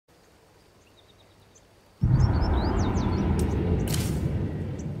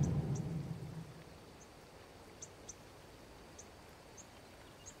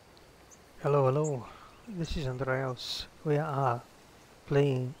Hello, hello. This is Andreas. We are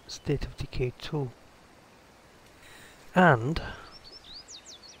playing State of Decay 2. And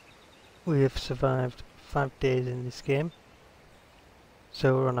we have survived 5 days in this game.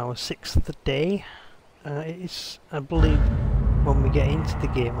 So we're on our 6th day. It's, I believe, when we get into the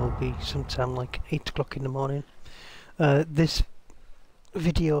game, it'll be sometime like 8 o'clock in the morning. This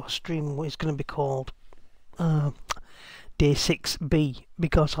video stream is going to be called Day 6B,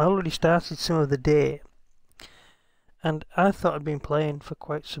 because I already started some of the day. And I thought I'd been playing for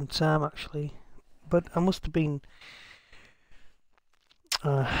quite some time actually, but I must have been,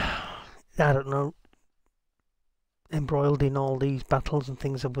 I don't know, embroiled in all these battles and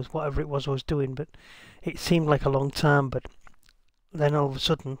things. Whatever it was I was doing, but it seemed like a long time. But then all of a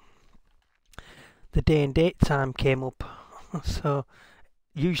sudden, the day and date time came up. So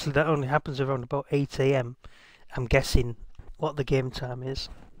usually that only happens around about 8 AM. I'm guessing what the game time is.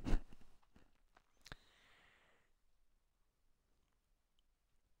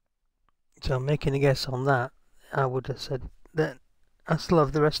 So making a guess on that, I would have said that I still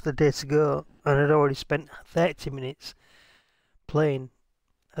have the rest of the day to go, and I'd already spent 30 minutes playing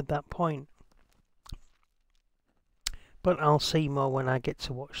at that point. But I'll see more when I get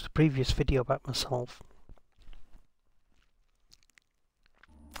to watch the previous video about myself.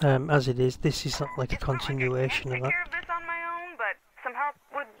 As it is, this is not like a continuation of that. I can't take care of this on my own, but some help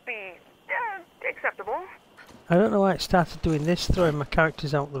would be acceptable. I don't know why it started doing this, throwing my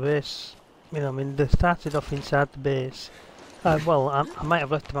characters out the base. You know, I mean, they started off inside the base. Well, I might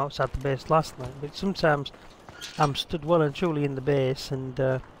have left them outside the base last night, but sometimes I'm stood well and truly in the base, and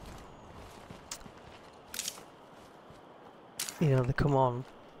you know, they come on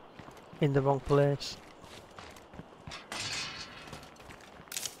in the wrong place.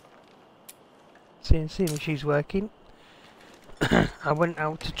 CNC machine's working. I went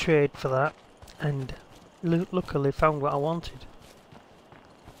out to trade for that, and luckily found what I wanted.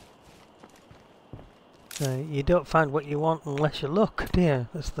 You don't find what you want unless you look, do you?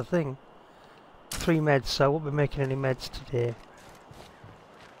 That's the thing. 3 meds, so I won't be making any meds today.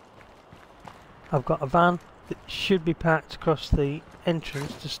 I've got a van that should be parked across the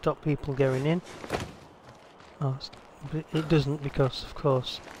entrance to stop people going in. Oh, but it doesn't, because, of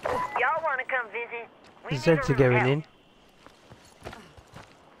course, Y'all want to come visit? the Zeds are going in.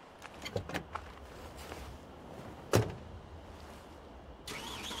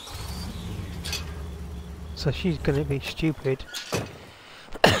 So she's going to be stupid.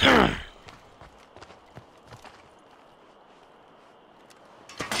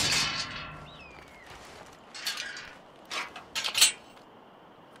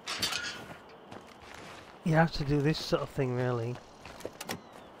 You have to do this sort of thing, really.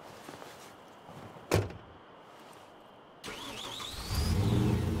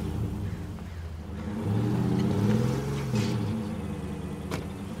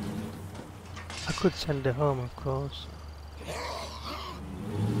 I could send her home, of course.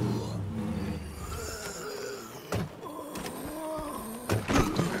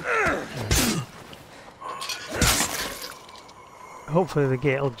 Hopefully the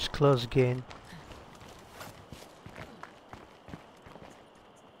gate will just close again.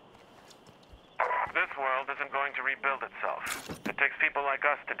 This world isn't going to rebuild itself. It takes people like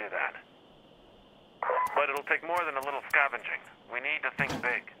us to do that. But it'll take more than a little scavenging. We need to think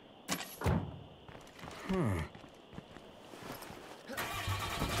big.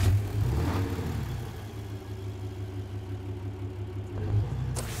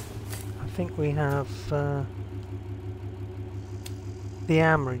 I think we have the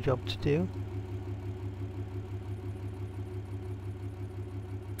armory job to do.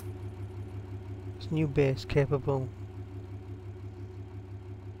 It's new base capable.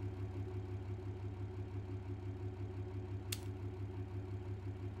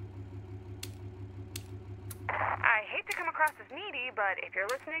 I hate to come across as needy, but if you're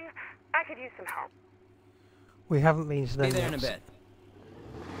listening, I could use some help. We haven't been to them Be there in a yet. bit.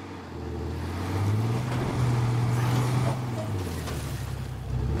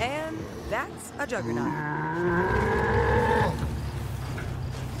 And that's a juggernaut.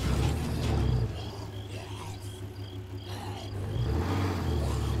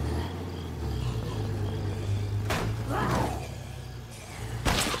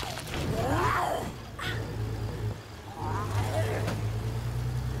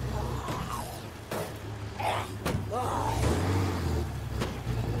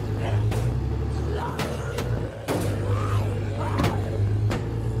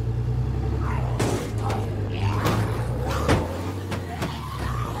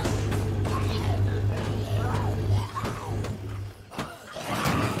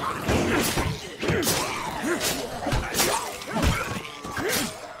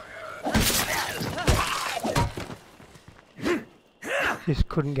 Just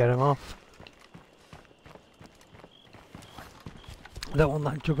couldn't get him off. I don't want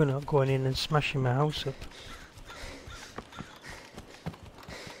that juggernaut going in and smashing my house up.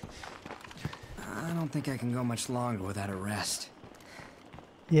 I don't think I can go much longer without a rest.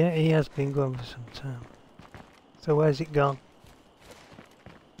 Yeah, he has been going for some time. So where's it gone?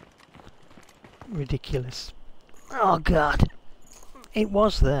 Ridiculous. Oh god! It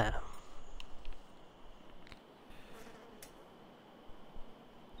was there.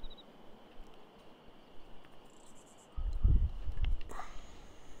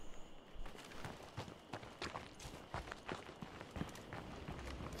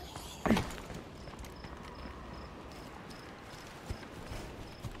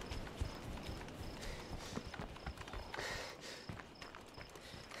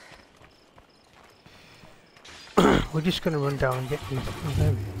 We're just going to run down and get these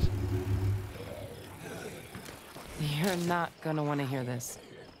areas. You're not gonna want to hear this.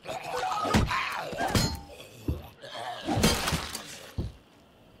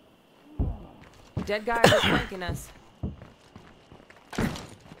 Dead guys are flanking us.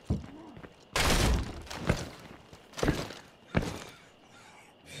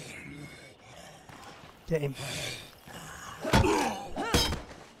 Get him.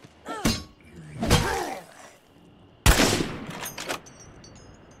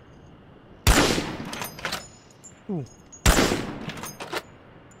 Ooh.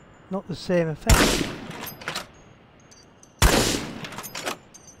 Not the same effect.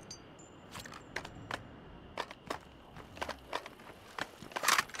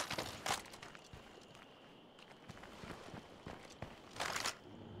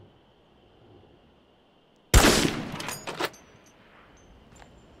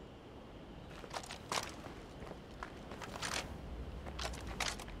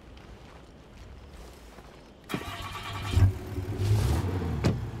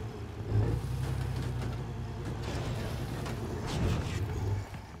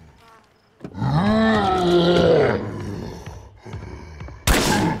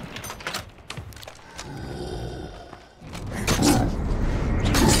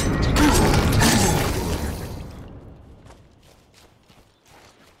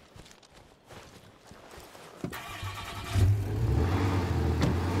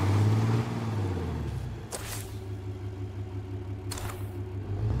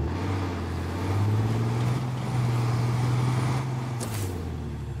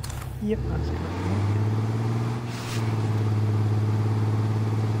 Yep, that's correct.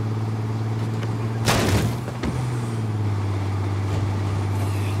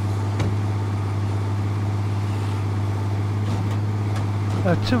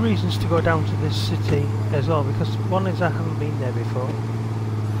 Two reasons to go down to this city as well, because one is I haven't been there before.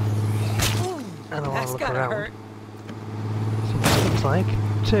 And I want to look around. Hurt. See what it looks like.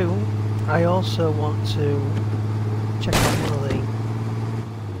 Two, I also want to check out one of the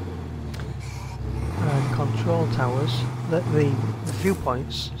control towers, the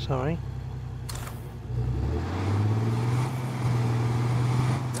viewpoints, sorry.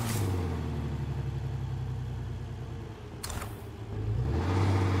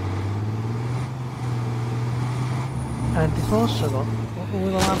 And they've also got, what were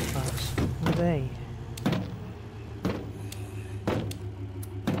the landmarks? What were they?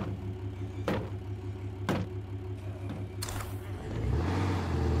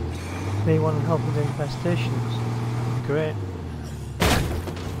 They want to help with infestations. That'd be great.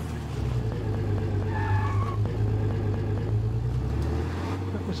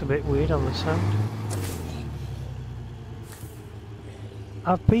 That was a bit weird on the sound.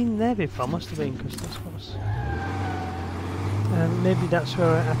 I've been there before, must have been, because this was... maybe that's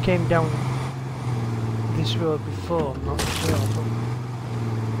where I came down this road before, I'm not sure. But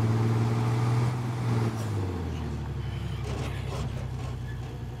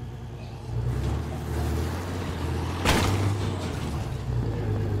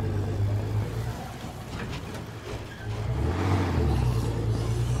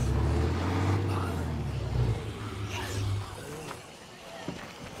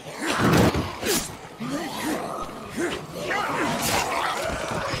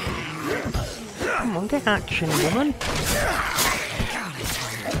come on, get action, woman!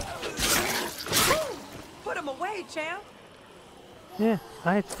 Put him away, champ. Yeah,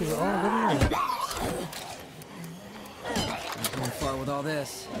 I had to do it all, didn't I? I'm going far with all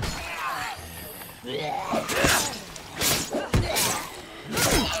this.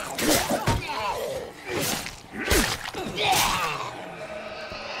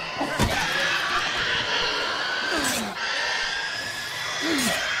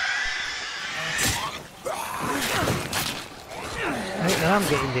 And I'm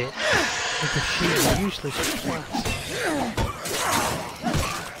getting it because she's useless twat.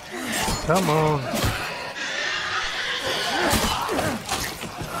 Come on.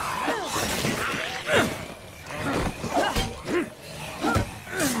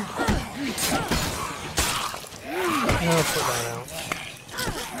 I'll put that out.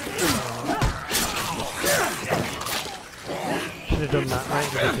 Should have done that right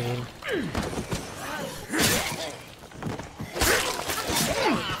at the beginning.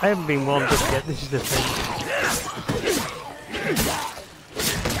 I haven't been warmed up yet, this is the thing.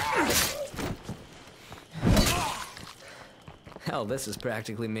 Hell, this is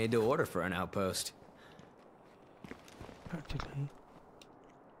practically made to order for an outpost. Practically.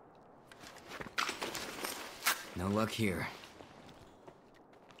 No luck here.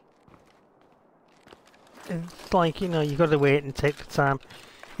 It's like, you know, you got to wait and take the time.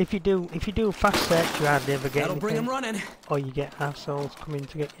 If you do a fast search, you hardly ever get That'll bring anything. him running. Or you get assholes coming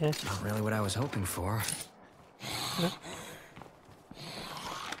to get you. Not really what I was hoping for. No.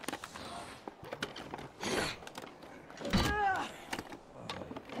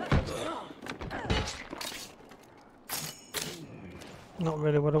 Not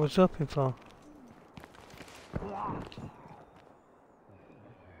really what I was hoping for.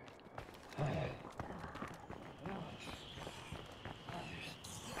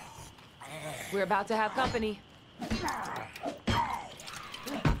 We're about to have company.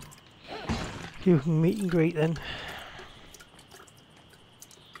 You can meet and greet then.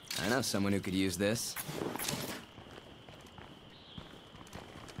 I know someone who could use this.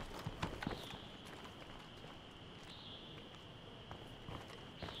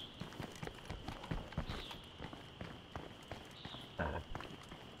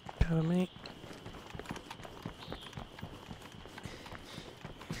 Tell me.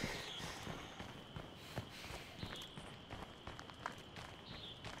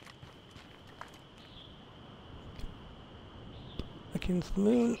 Against the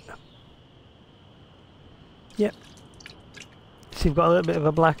moon. Yep. So you've got a little bit of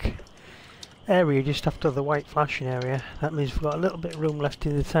a black area just after the white flashing area. That means we've got a little bit of room left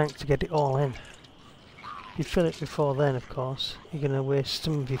in the tank to get it all in. If you fill it before then, of course, you're going to waste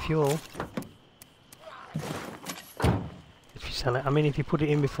some of your fuel. If you sell it. I mean, if you put it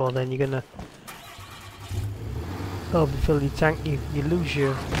in before then, you're going to overfill your tank. You lose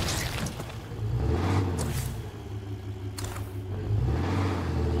your...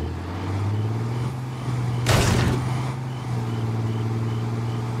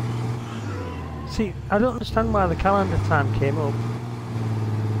 See, I don't understand why the calendar time came up.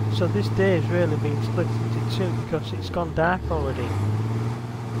 So this day has really been split into two because it's gone dark already.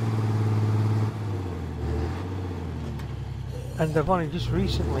 And they've only just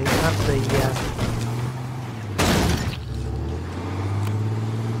recently had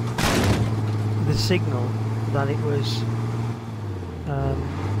the signal that it was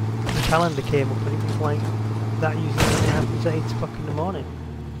the calendar came up and it was like that usually only happens at 8 o'clock in the morning.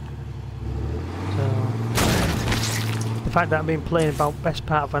 So the fact that I've been playing about best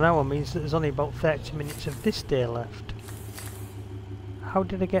part of an hour means that there's only about 30 minutes of this day left. How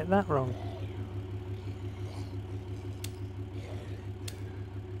did I get that wrong?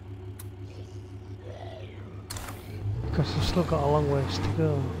 Because I've still got a long ways to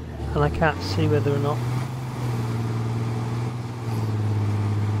go and I can't see whether or not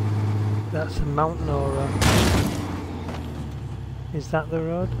that's a mountain or is that the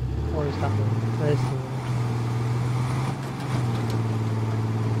road? Or is that the road? There's the road.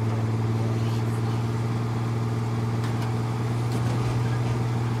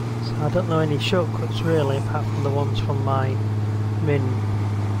 I don't know any shortcuts really, apart from the ones from my main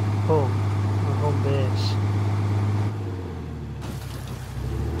home, my home base.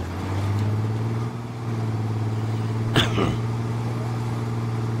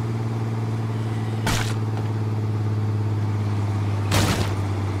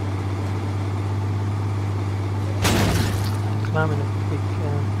 Climbing a big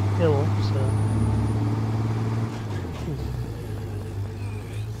hill, so.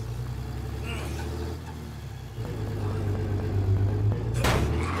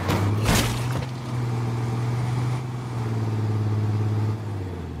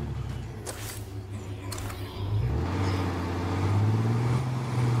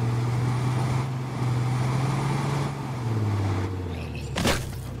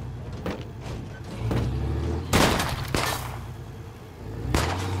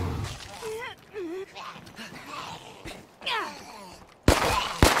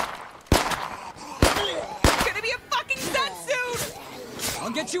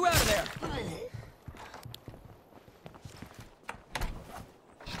 Get you out of there!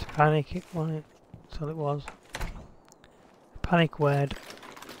 panic, that's all it was. Panic word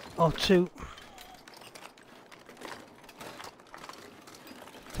or two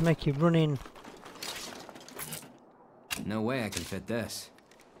to make you run in. No way I can fit this.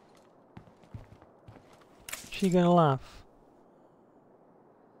 She gonna laugh?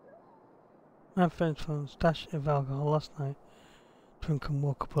 My friends found a stash of alcohol last night. Drunk and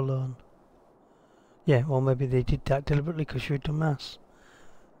woke up alone. Yeah, well maybe they did that deliberately because you're a dumbass.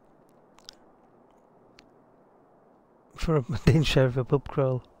 For a didn't sheriff a pub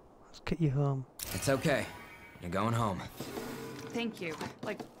crawl. Let's get you home. It's okay. You're going home. Thank you.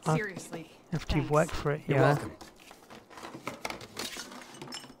 Like, Ah, seriously. After you've Thanks. worked for it, You're yeah. welcome.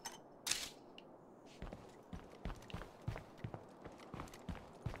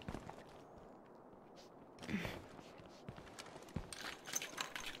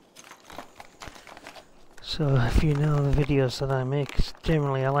 So if you know the videos that I make,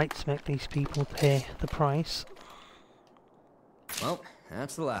 generally I like to make these people pay the price. Well,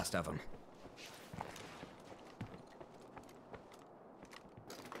 that's the last of them.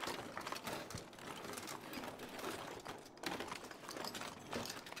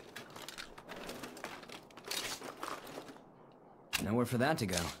 Nowhere for that to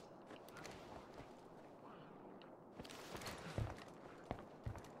go.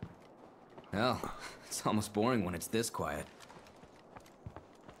 Hell, it's almost boring when it's this quiet.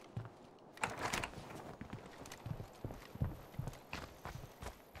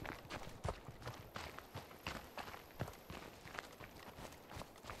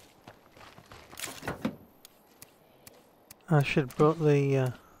 I should have brought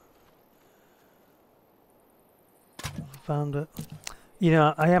the found it. You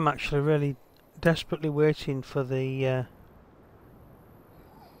know, I am actually really desperately waiting for the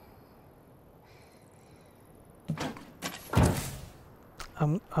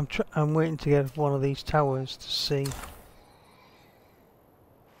I'm waiting to get one of these towers to see.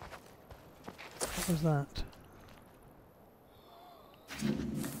 What was that?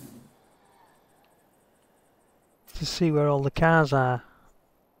 To see where all the cars are.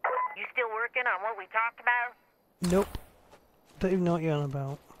 You still working on what we talked about? Nope. Don't even know what you're on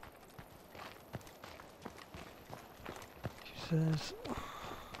about. She says.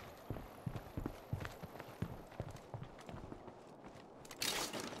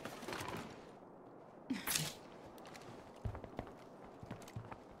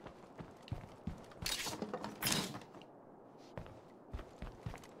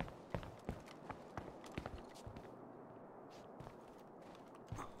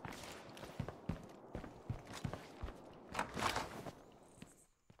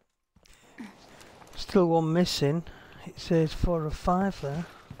 Still one missing. It says 4 or 5 there.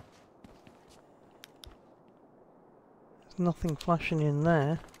 There's nothing flashing in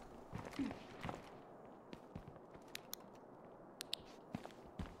there.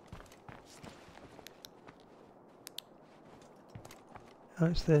 Oh,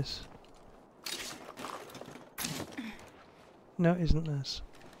 it's this. No, it isn't this.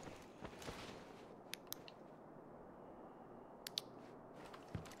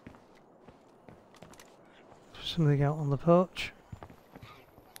 Something out on the porch.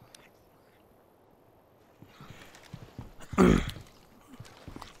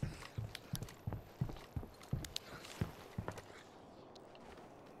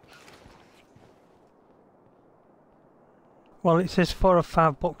 Well, it says 4 or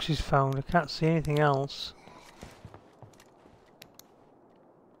 5 boxes found. I can't see anything else.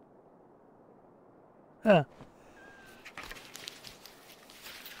 Ah.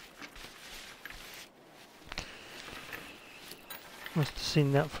 Must have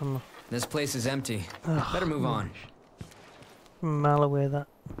seen that from This place is empty. oh, Better move on. from a mile away. That.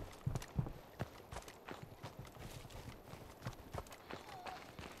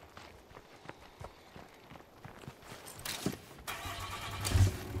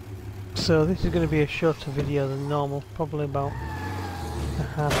 So this is going to be a shorter video than normal, probably about a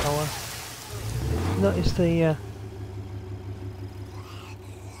half hour. Notice the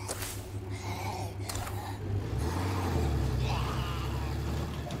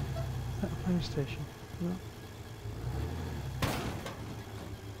fire station. No.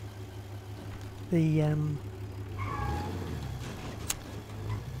 The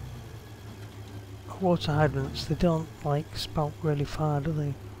water hydrants, they don't like spout really far, do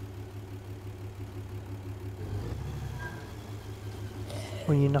they?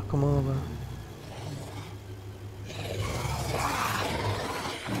 When you knock them over.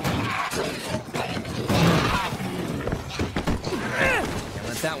 Can't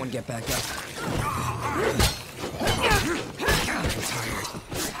let that one get back up. I'm tired.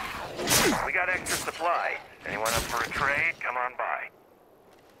 We got extra supply. Anyone up for a trade? Come on by.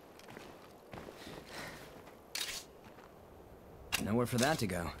 Nowhere for that to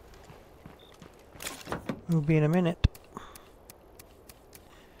go. We'll be in a minute.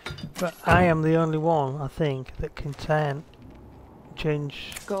 But I am the only one, I think, that can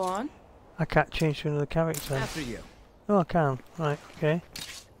change. Go on. I can't change to another character. After you. Oh, I can. Right, okay.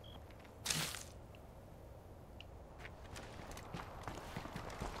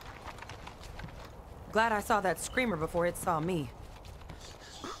 Glad I saw that screamer before it saw me.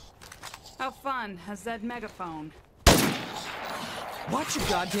 How fun. A Zed megaphone. Watch your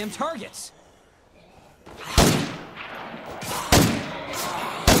goddamn targets!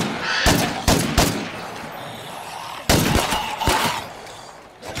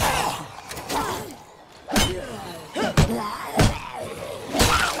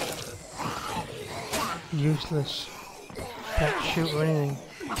 Useless. Can't shoot or anything.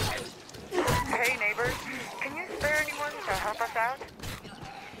 Hey, neighbors. Can you spare anyone to help us out?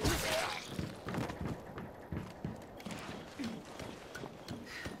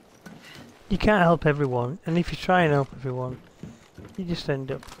 You can't help everyone, and if you try and help everyone, you just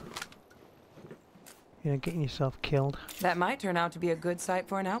end up, getting yourself killed. That might turn out to be a good site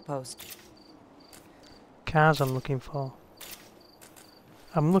for an outpost. Cars I'm looking for.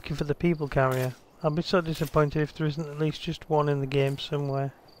 I'm looking for the people carrier. I'll be so disappointed if there isn't at least just one in the game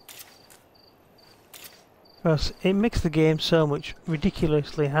somewhere. Because it makes the game so much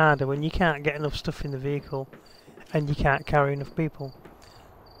ridiculously harder when you can't get enough stuff in the vehicle and you can't carry enough people.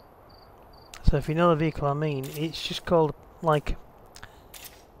 So if you know the vehicle I mean, it's just called, like,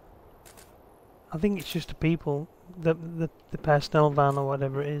 I think it's just the people, the personnel van or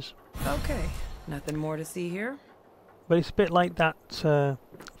whatever it is. Okay, nothing more to see here. But it's a bit like that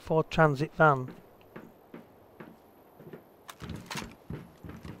Ford Transit van.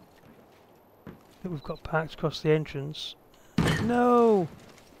 That we've got parked across the entrance. No!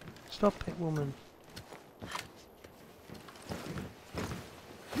 Stop it, woman.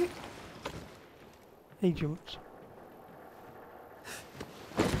 He jumped.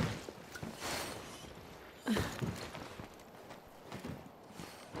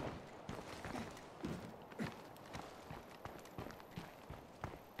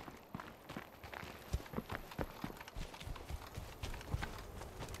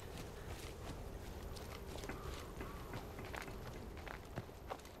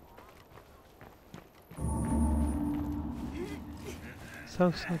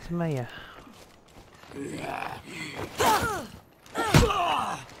 So Santa Maya.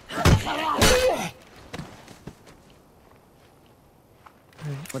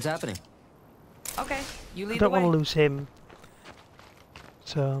 What's happening? Okay, you I lead the don't way. want to lose him.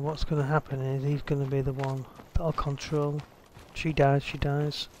 So what's going to happen is he's going to be the one that I'll control. She dies, she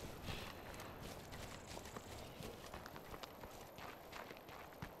dies.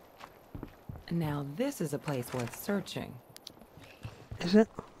 Now this is a place worth searching. Is it?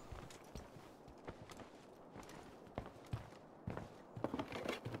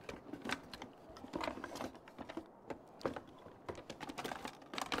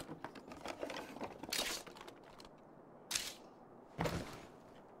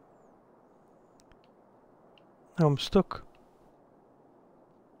 No, I'm stuck.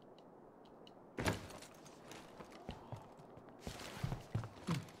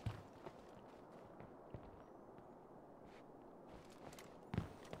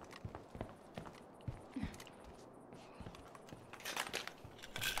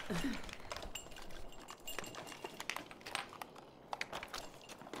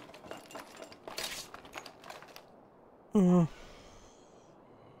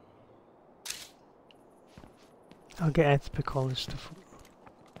 I'll get Ed to pick all this stuff up.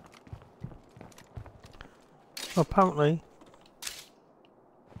 Well, apparently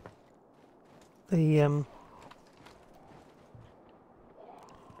the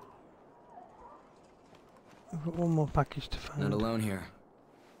we've got one more package to find. Not alone here.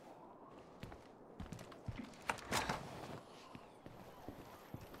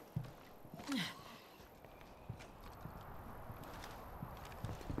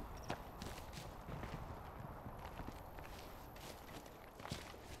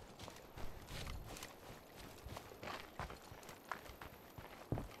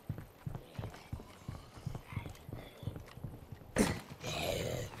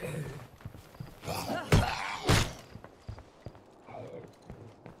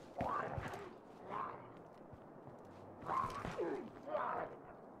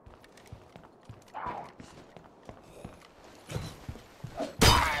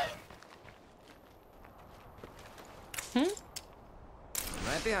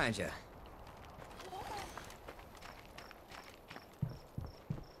 Right behind you.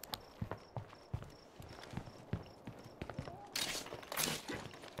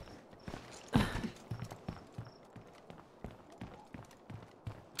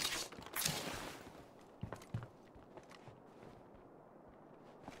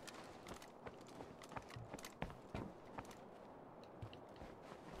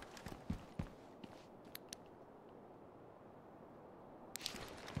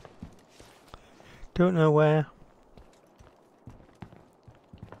 Don't know where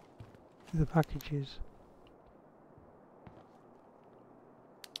the package is.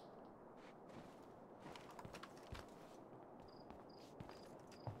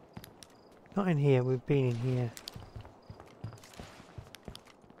 Not in here, we've been in here.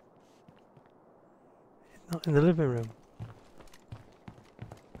 Not in the living room.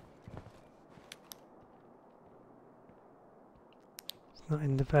 It's not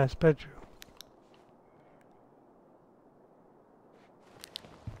in the first bedroom.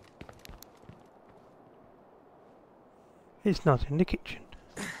 It's not in the kitchen.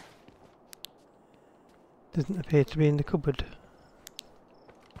 Doesn't appear to be in the cupboard.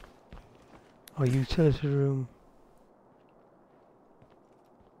 Or utility room.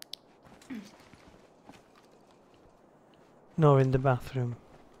 Nor in the bathroom.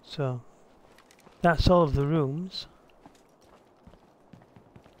 So that's all of the rooms.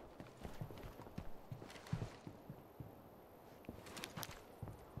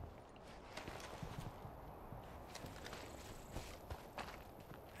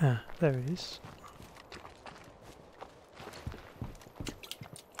 Ah, there it is.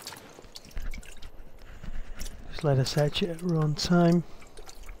 Just let us search it at our own time.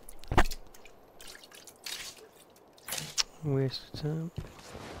 Waste of time.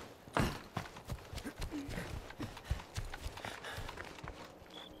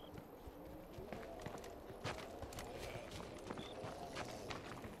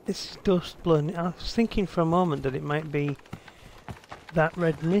 This dust blowing. I was thinking for a moment that it might be that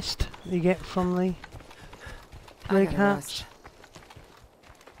red mist you get from the rig hatch.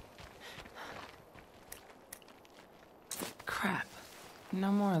 Crap.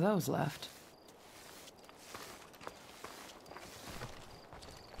 No more of those left.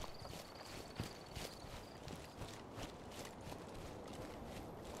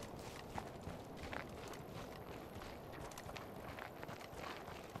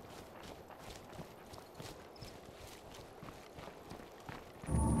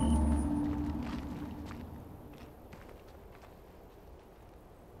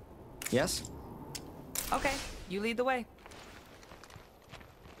 Yes? Okay, you lead the way.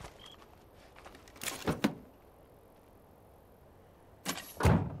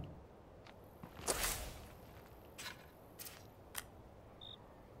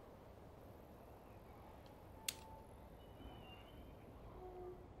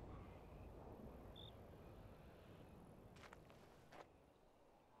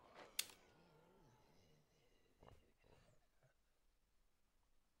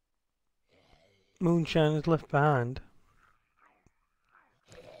 Moonshine is left behind.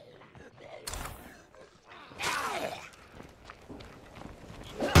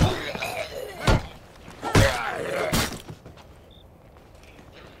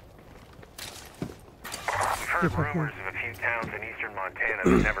 We've heard rumors of a few towns in eastern Montana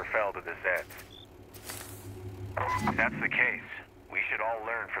that never fell to the Zeds. If that's the case, we should all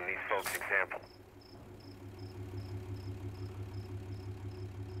learn from these folks' example.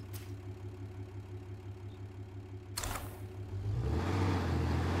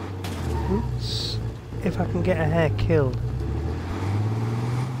 Oops. If I can get a hare killed.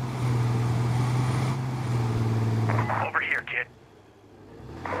 Over here, kid.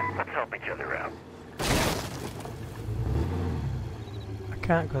 Let's help each other out. I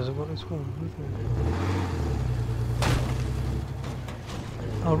can't because I've got this one with me.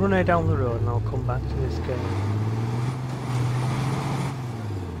 I'll run her down the road and I'll come back to this game.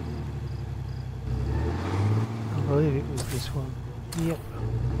 I believe it was this one. Yep.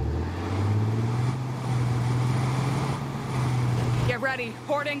 Get ready.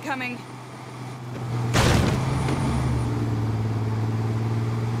 Horde incoming.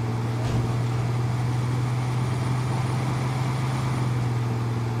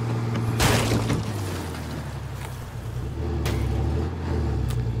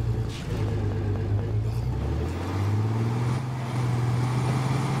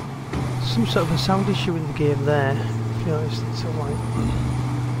 Some sort of a sound issue in the game there. If you noticed, it's sort of like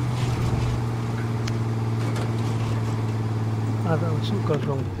I don't know, something goes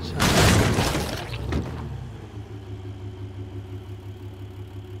wrong with the sound.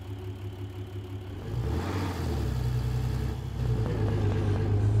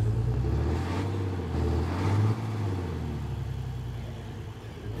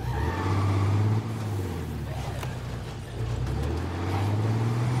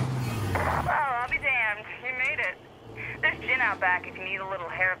 Back if you need a little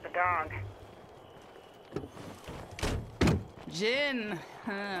hair of the dog. Gin.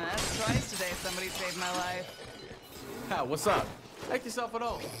 That's twice today somebody saved my life. Ah, what's up? Make yourself at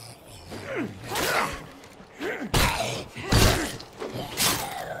home.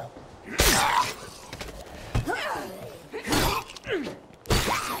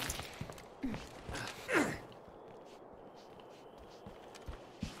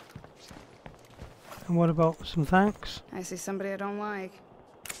 And what about some thanks? I see somebody I don't like.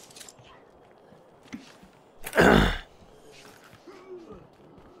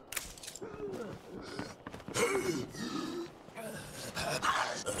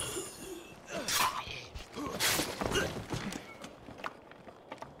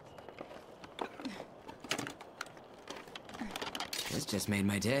 This just made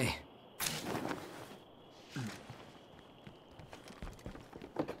my day.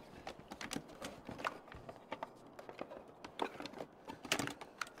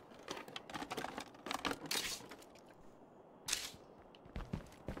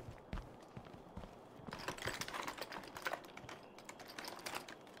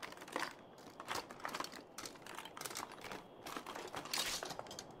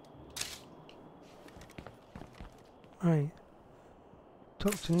 Right.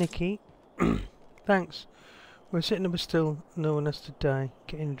 Talk to Nikki. Thanks. We're sitting up still. No one has to die.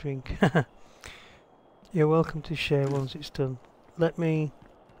 Getting a drink. You're welcome to share once it's done. Let me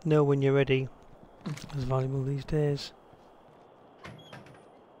know when you're ready. It's valuable these days.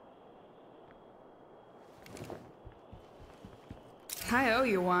 I owe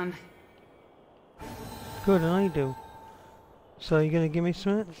you one. Good, and I do. So you're gonna give me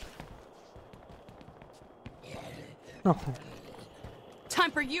something? Nothing. Time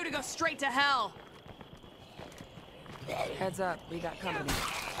for you to go straight to hell. Heads up, we got company.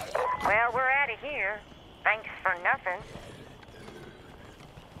 Well, we're out of here. Thanks for nothing.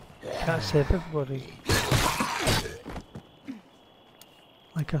 Can't save everybody.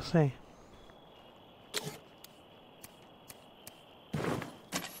 Like I say.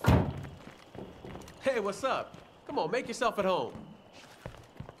 Hey, what's up? Come on, make yourself at home.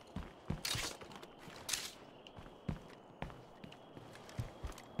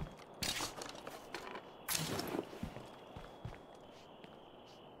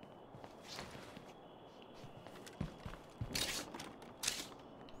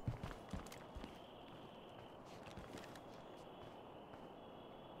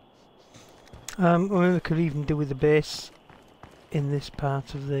 Well, we could even do with the base in this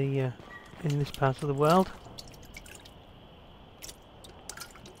part of the world.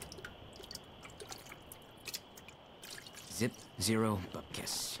 Zip, zero,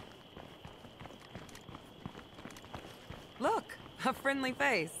 bupkis. Look, a friendly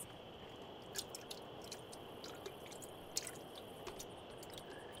face.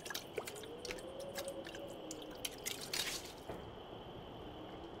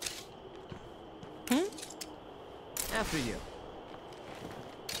 After you.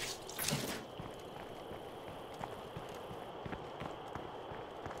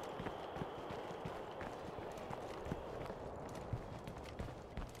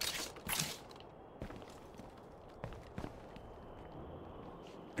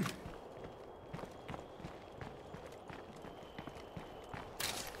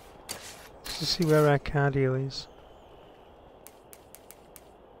 To see where our cardio is.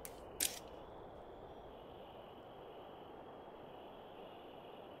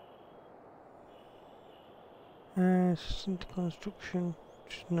 Assistant construction,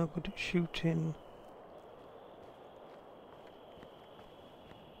 she's no good at shooting.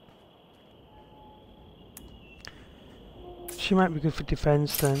 She might be good for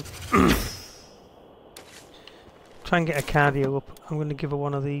defense then. Try and get her cardio up. I'm going to give her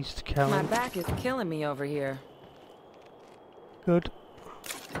one of these to count. My back is killing me over here. Good.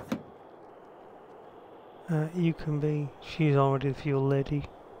 You can be. She's already the fuel lady.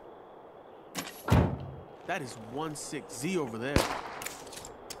 That is 16Z over there.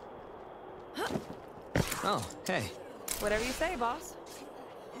 Oh, hey. Whatever you say, boss.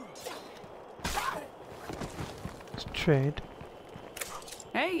 Let's trade.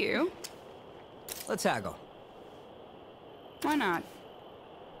 Hey, you. Let's haggle. Why not?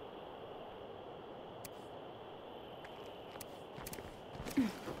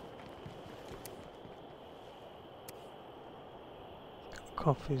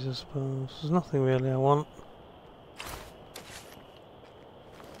 Coffees, I suppose. There's nothing really I want.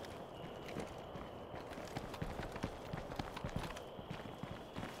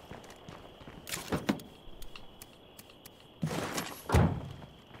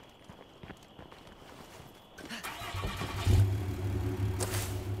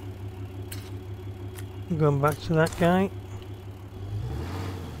 Going back to that guy.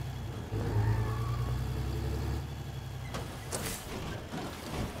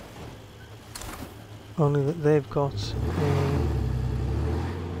 Only that they've got a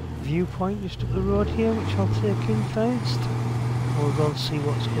viewpoint just up the road here, which I'll take in first. We'll go and see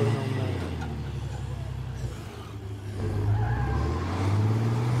what's going on there.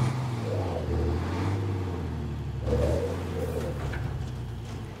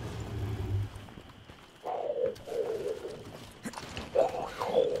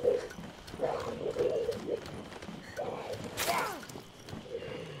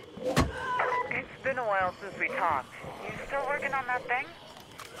 It's been a while since we talked. You still working on that thing?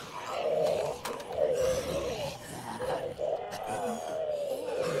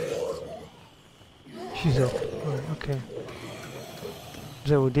 She's up. Right, okay.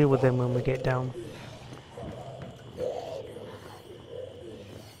 So we'll deal with them when we get down.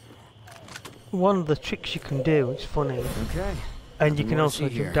 One of the tricks you can do, it's funny, Okay. and you can More to also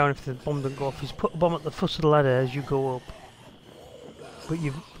see jump here. down if the bomb doesn't go off, is put a bomb at the foot of the ladder as you go up. But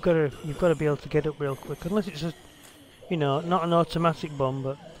you've got to be able to get up real quick, unless it's a, you know, not an automatic bomb,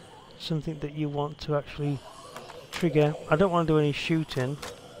 but something that you want to actually trigger. I don't want to do any shooting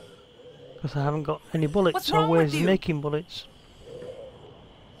because I haven't got any bullets What's or wrong with ways of you? making bullets.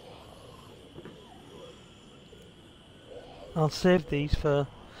 I'll save these for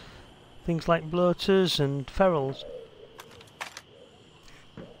things like bloaters and ferals.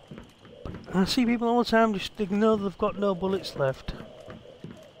 I see people all the time just ignore they've got no bullets left.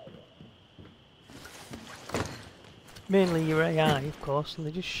 Mainly your AI, of course, and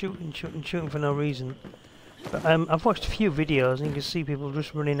they just shoot and shoot and shooting for no reason. But I've watched a few videos and you can see people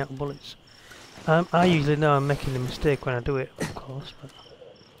just running out of bullets. I usually know I'm making a mistake when I do it, of course, but...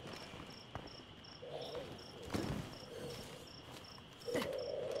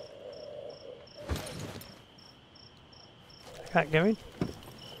 I can't get in.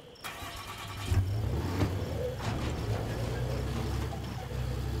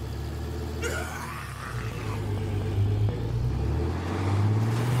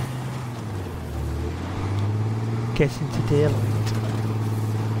 Get into daylight.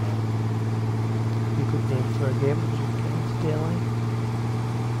 Be a good name for a game. Get into daylight.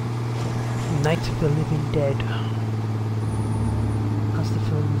 Night of the Living Dead, as the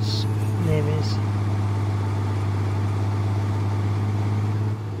film's name is.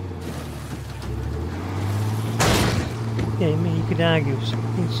 Yeah, I mean, you could argue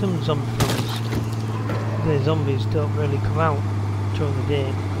in some zombie films, the zombies don't really come out during the day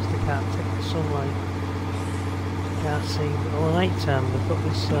because they can't take the sunlight. They can't see, but on the night time they've got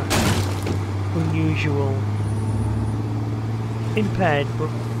this unusual, impaired but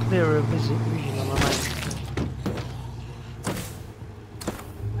clearer vision on the night.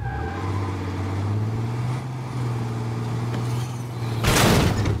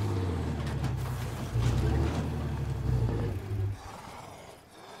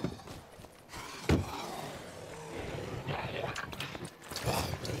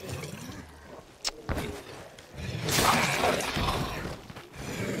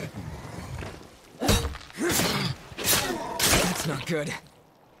 That's not good.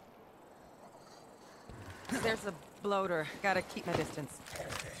 There's a bloater. Gotta keep my distance.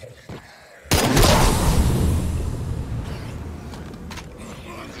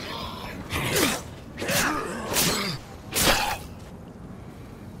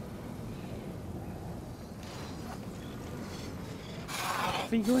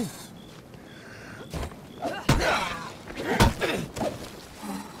 Where are you going?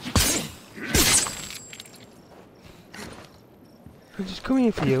 I'm just coming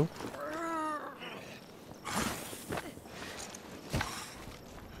here for you.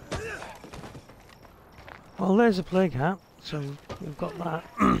 Well, there's a plague hat, so we've got that.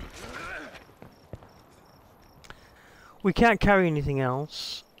 We can't carry anything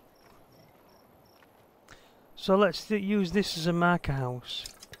else. So let's use this as a marker house.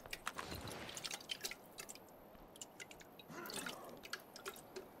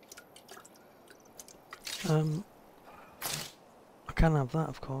 I can have that,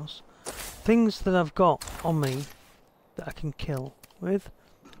 of course. Things that I've got on me that I can kill with.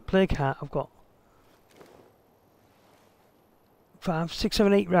 Plague hat, I've got 5, 6,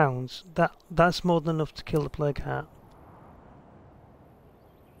 7, 8 rounds. That's more than enough to kill the plague hat.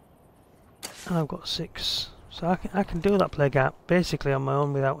 And I've got 6. So I can do that plague hat basically on my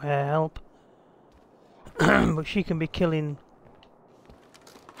own without her help. But she can be killing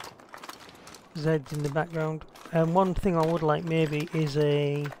Zeds in the background. And one thing I would like maybe is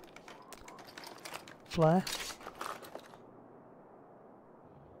a flare.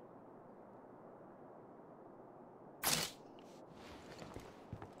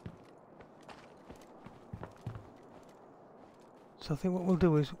 So I think what we'll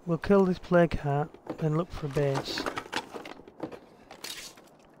do is we'll kill this plague hat, then look for a base.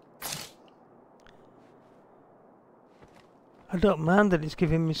 I don't mind that it's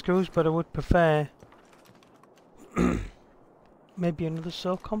giving me screws, but I would prefer maybe another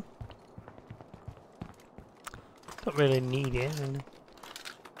SOCOM. Don't really need it, and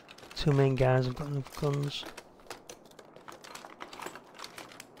 2 main guys have got enough guns.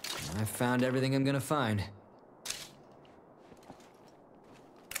 I found everything I'm gonna find.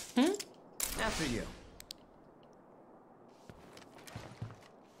 After you.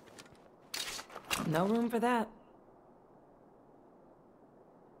 No room for that.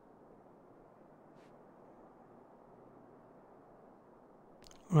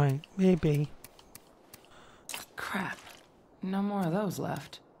 Right, maybe. Crap. No more of those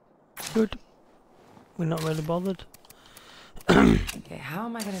left. Good. We're not really bothered. Okay, how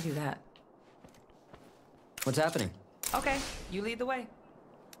am I gonna do that? What's happening? Okay, you lead the way.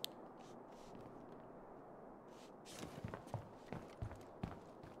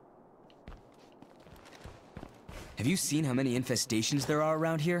 Have you seen how many infestations there are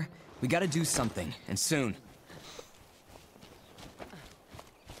around here? We gotta do something, and soon.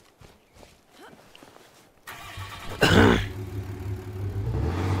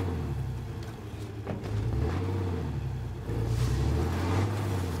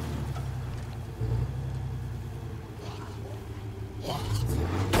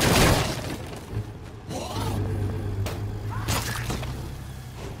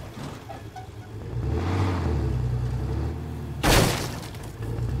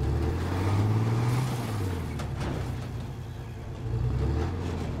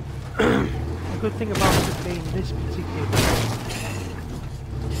 The good thing about it being this particular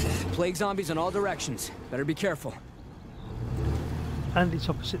Plague zombies in all directions. Better be careful. and it's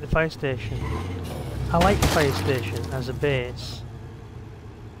opposite the fire station. I like the fire station as a base.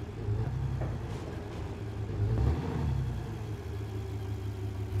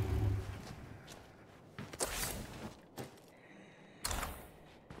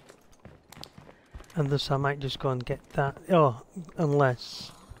 And thus I might just go and get that. Oh,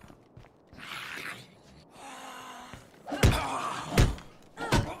 unless...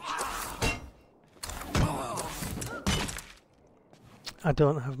 I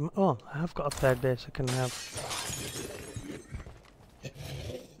don't have... Oh, I have got a third base I can have.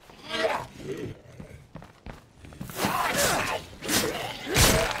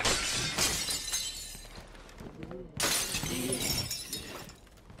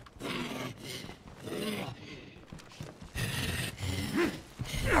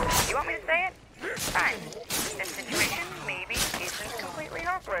 You want me to say it? Fine. This situation maybe isn't completely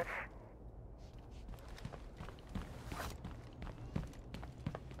hopeless.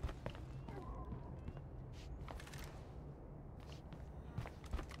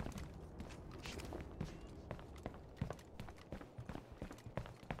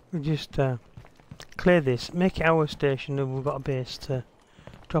 We just clear this, make it our station, and we've got a base to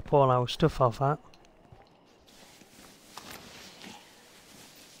drop all our stuff off at.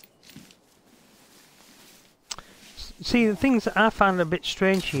 See, the things that I find a bit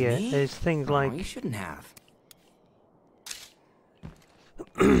strange here is things like... You shouldn't have.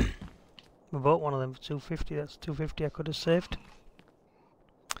 We bought one of them for 250, that's 250 I could have saved.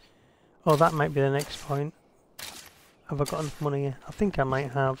 Oh, that might be the next point. Have I got enough money here? I think I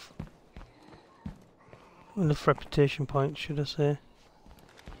might have. Enough reputation points, should I say.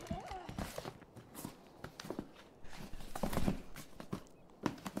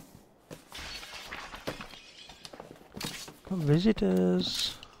 Got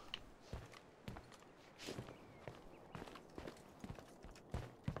visitors.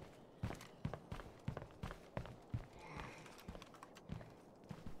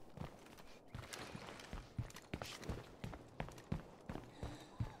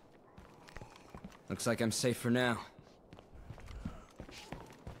 Looks like I'm safe for now.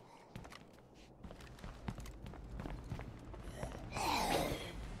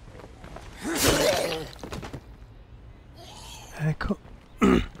 Haircut.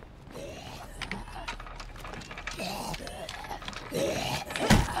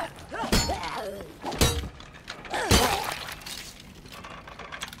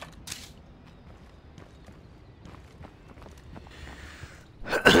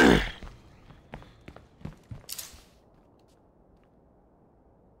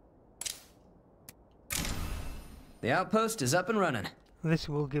 The outpost is up and running. This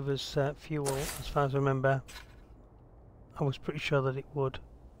will give us fuel, as far as I remember. I was pretty sure that it would.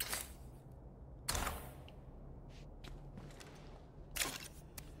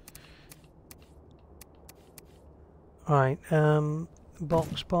 Right,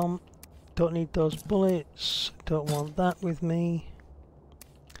 box bomb. Don't need those bullets. Don't want that with me.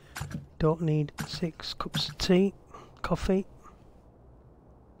 Don't need 6 cups of tea, coffee.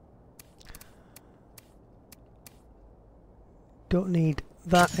 Don't need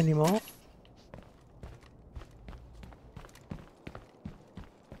that anymore.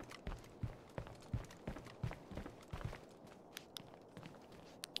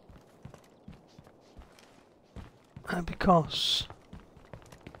 Because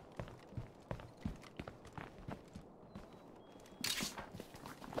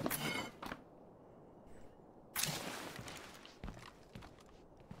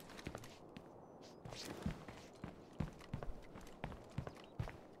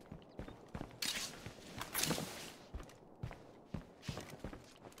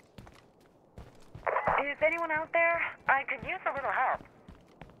Is anyone out there? I could use a little help.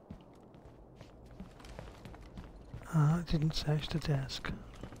 it didn't search the desk.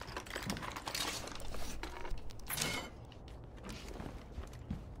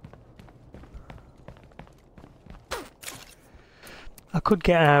 I could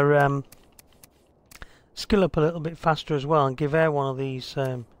get our skill up a little bit faster as well and give her one of these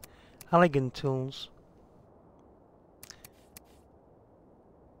Halligan tools.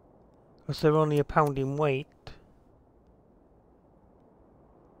 Because they're only a pound in weight.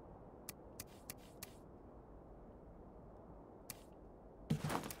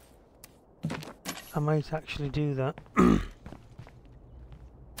 I might actually do that.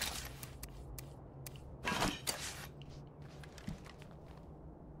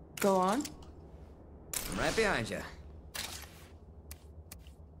 Go on. I'm right behind you.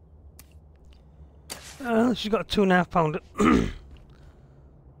 She's got a 2.5 pound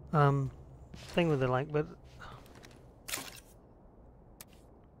thing with her, like, but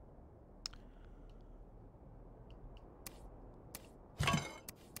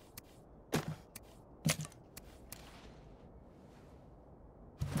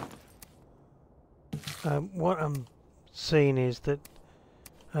what I'm saying is that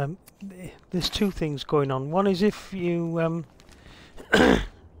there's two things going on. One is if you well,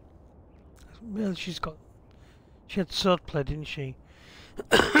 she had sword play, didn't she?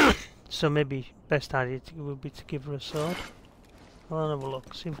 So maybe best idea would be to give her a sword. I'll have a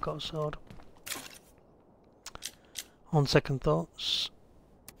look, see if we've got a sword. On second thoughts.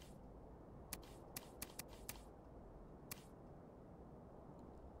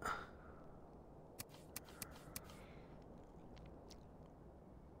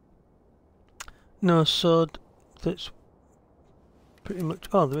 No sword that's pretty much...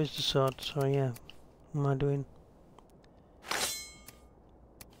 Oh, there is the sword, sorry, yeah. What am I doing?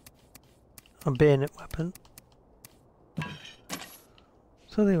 A bayonet weapon.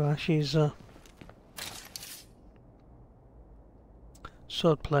 So there you are, she's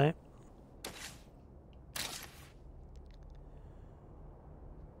sword play.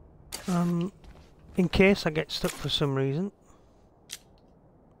 In case I get stuck for some reason,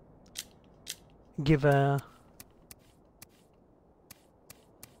 give her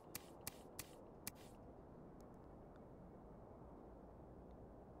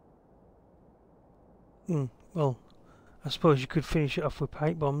well, I suppose you could finish it off with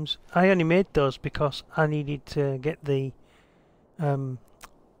pipe bombs. I only made those because I needed to get the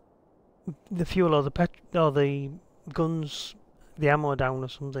fuel or the guns, the ammo down or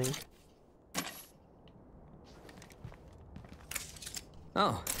something.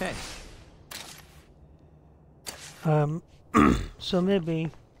 Oh, hey. So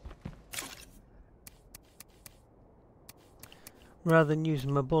maybe rather than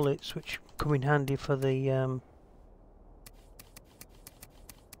using my bullets, which come in handy for the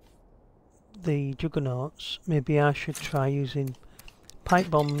juggernauts, maybe I should try using pipe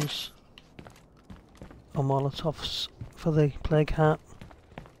bombs or molotovs for the plague hat.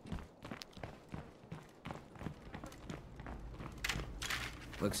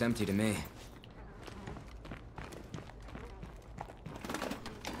 Looks empty to me.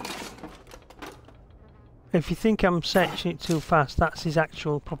 If you think I'm searching it too fast, that's his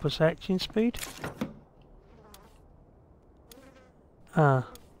actual proper searching speed. Ah,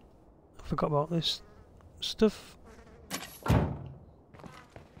 I forgot about this stuff.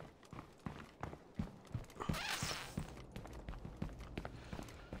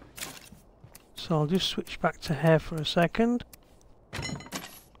 So I'll just switch back to hair for a second.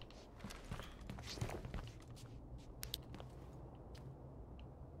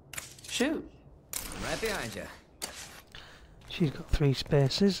 Shoot. Right behind you. She's got 3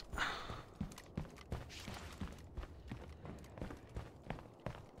 spaces.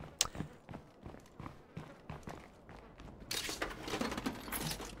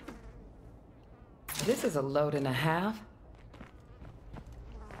 This is a load and a half.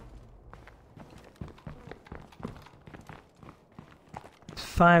 It's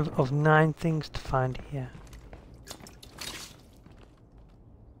 5 of 9 things to find here.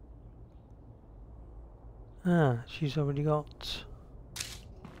 Ah, she's already got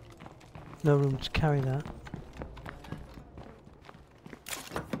no room to carry that.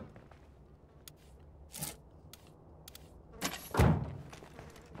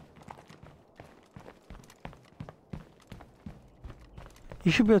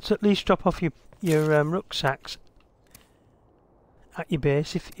 You should be able to at least drop off your rucksacks at your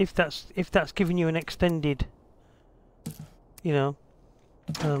base if that's giving you an extended, you know,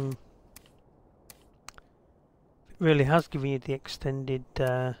 it really has given you the extended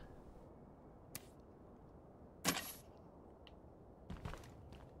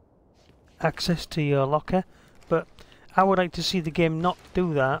access to your locker. But I would like to see the game not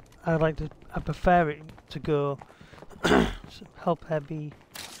do that. I prefer it to go help her be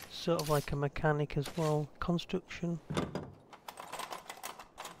sort of like a mechanic as well. Construction.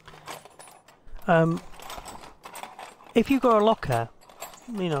 If you got a locker,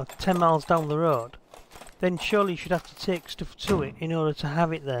 you know, 10 miles down the road, then surely you should have to take stuff to it in order to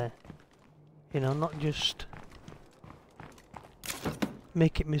have it there. You know, not just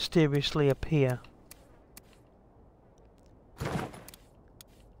make it mysteriously appear.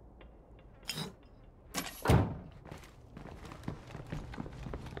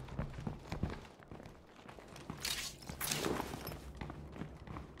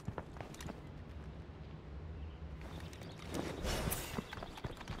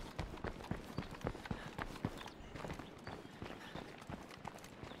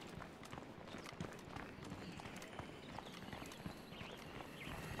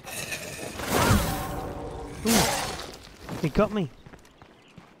 He got me.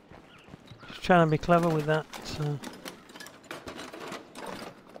 Just trying to be clever with that.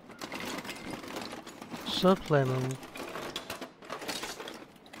 Swordplay move.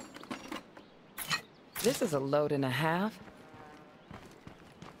 This is a load and a half.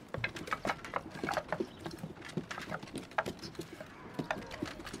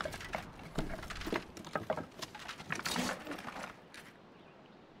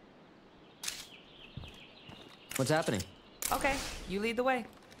 What's happening? Okay, you lead the way.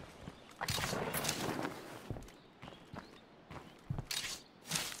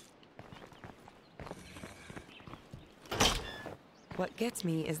 What gets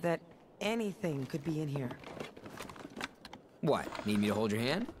me is that anything could be in here. What? Need me to hold your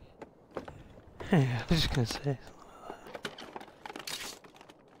hand? I was just gonna say.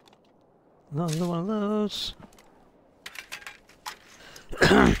 Another one of those.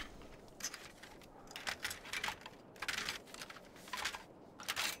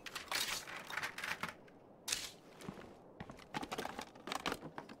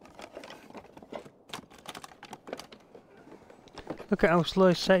 Look at how slow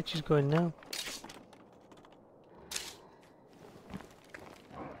his search is going now.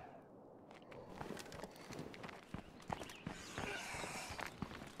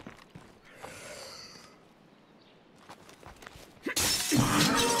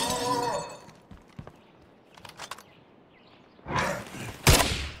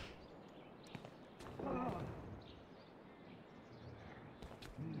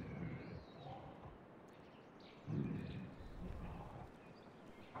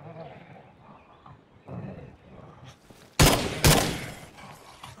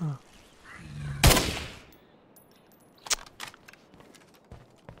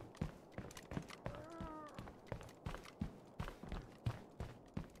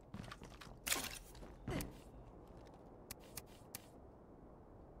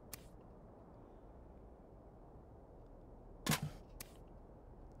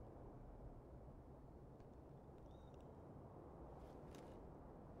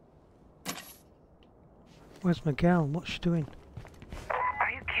 Where's Miguel? What's she doing? Are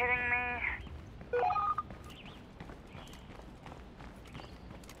you kidding me?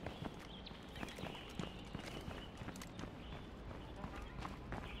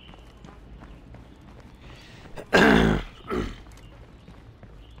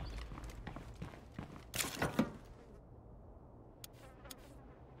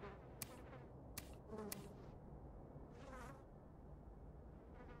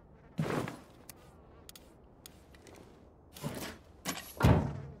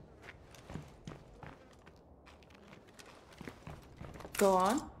 Go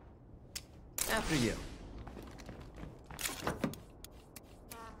on. After you.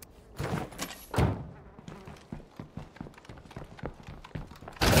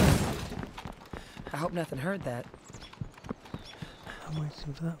 hope nothing heard that. I'm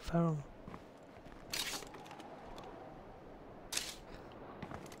waiting for that feral.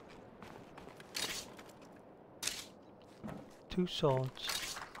 Two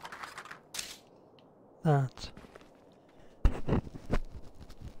swords. That.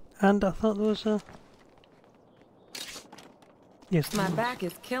 And I thought there was a... Yes, My back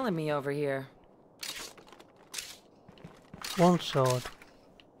is killing me over here. one sword.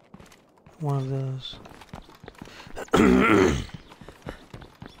 One of those.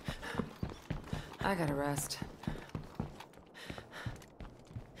 I gotta rest.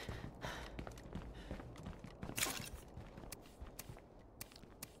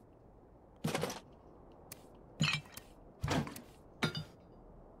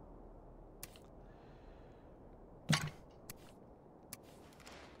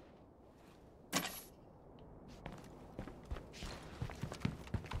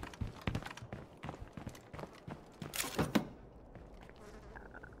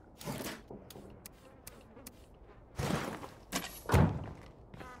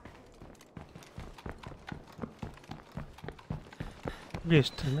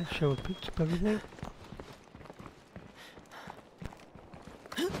 Just to make sure we picked up everything.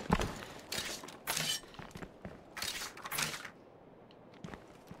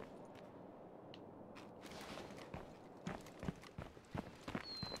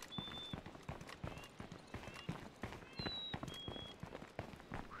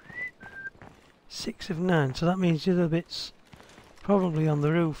 Six of 9, so that means the other bit's probably on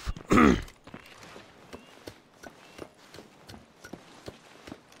the roof.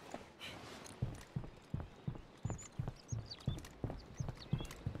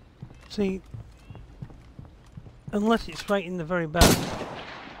 See, unless it's right in the very back.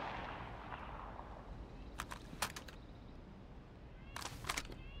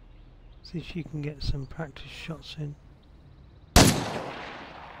 See if you can get some practice shots in.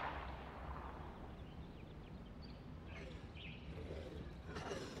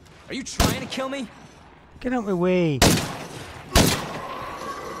 Are you trying to kill me? Get out of my way!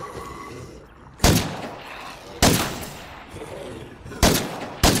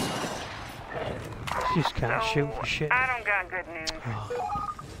 Just can't shoot for shit. I don't got good news.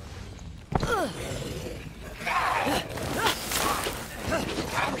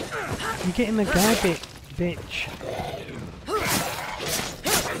 You're getting the guy bit, bitch.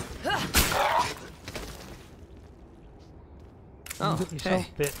 Oh, Got yourself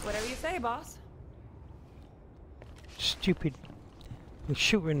hey. bit. Whatever you say, boss. Stupid. We'll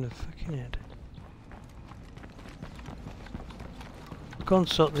shoot her in the fucking head. Go and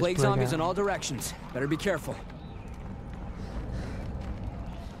sort this Plague plague zombies out. in all directions. Better be careful.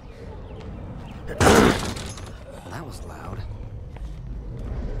 That was loud.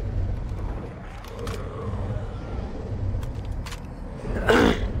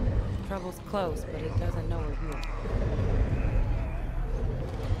 Trouble's close, but it doesn't know we're here.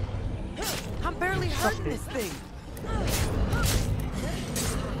 I'm barely hurting this thing.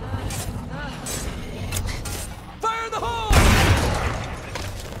 Fire the hole!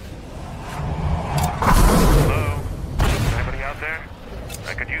 Hello? Anybody out there?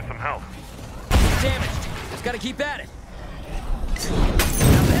 I could use some help. Damaged. Just gotta keep at it.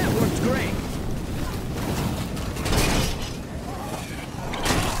 Now that worked great.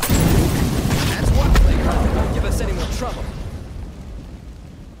 That's one plague that won't give us any more trouble.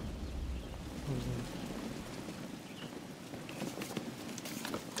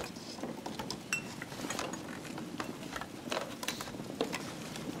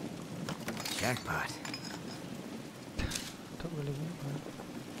 Jackpot. Don't really want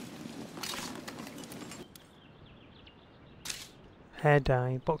that. Hair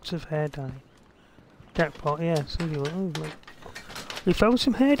dye, box of hair dye. Jackpot, yeah, so you want. Oh, we found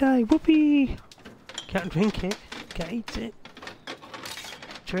some hair dye, whoopee! Can't drink it, can't eat it.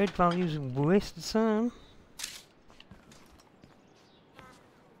 Trade value's a waste of time.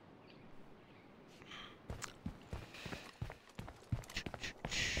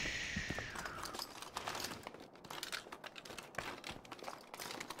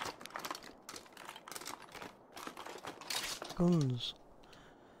 Guns.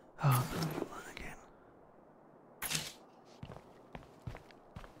 Oh, no, one again.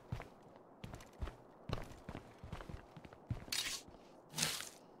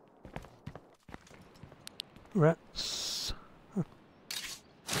 Rats. Huh.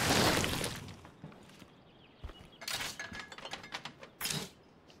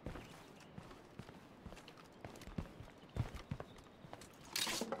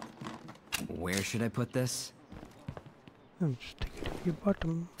 Where should I put this? And stick it at your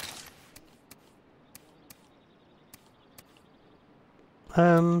bottom.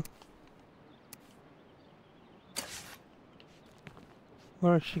 Where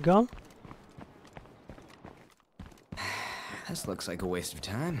has she gone? This looks like a waste of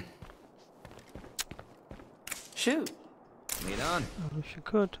time. Shoot. Lead on. I wish I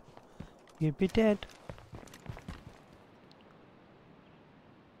could. You'd be dead.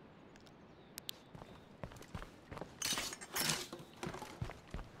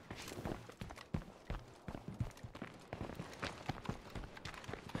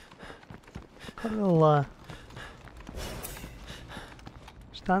 Got a little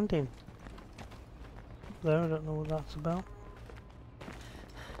standing there. I don't know what that's about.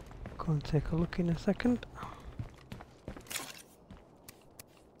 Go and take a look in a second.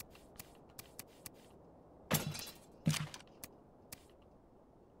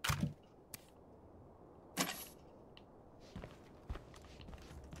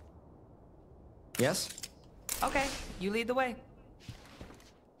 Yes? Okay, you lead the way.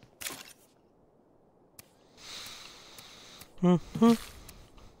 Mm-hmm.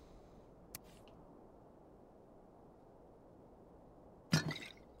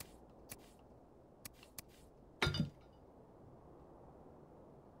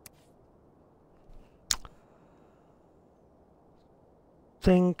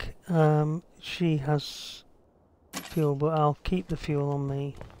 Think she has fuel, but I'll keep the fuel on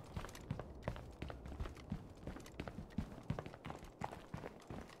me.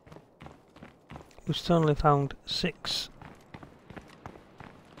 We've still only found 6,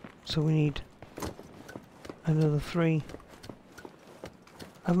 so we need another 3.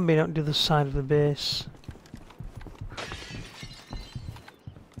 I haven't been out to the side of the base.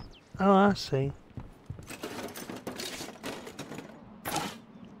 Oh, I see.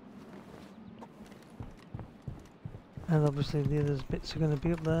 And obviously the other bits are going to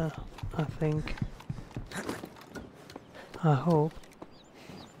be up there, I think. I hope.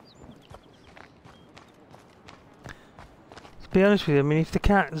 To be honest with you, I mean, if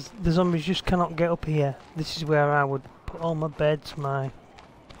the zombies just cannot get up here, this is where I would put all my beds,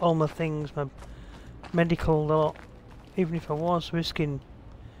 all my things, my medical lot. Even if I was risking,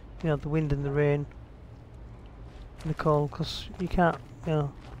 you know, the wind and the rain and the cold, because you can't, you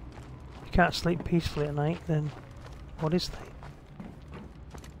know, you can't sleep peacefully at night, then what is there?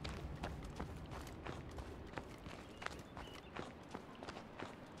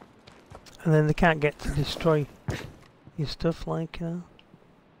 And then they can't get to destroy your stuff, like, you know.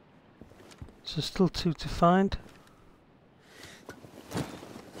 So still 2 to find.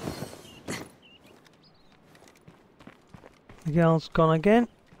 The girl's gone again.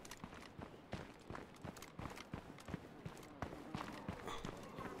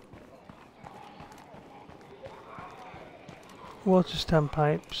 Water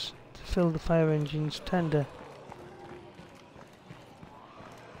standpipes to fill the fire engine's tender.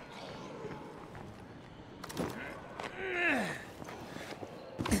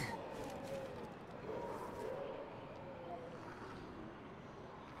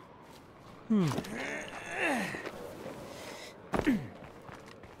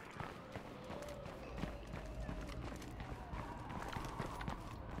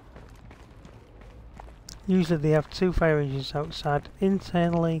 Usually they have 2 fire engines outside.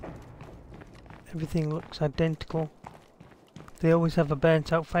 Internally, everything looks identical. They always have a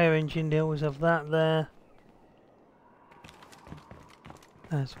burnt out fire engine, they always have that there.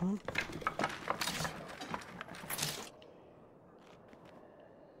 There's one.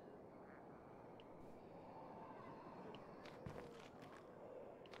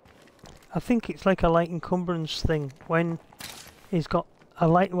 I think it's like a light encumbrance thing. When he's got a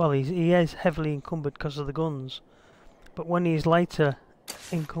light, well, he is heavily encumbered because of the guns, but when he's lighter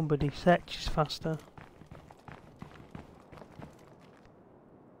encumbered, he searches faster.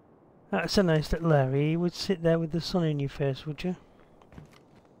 That's a nice little area. You would sit there with the sun in your face, would you?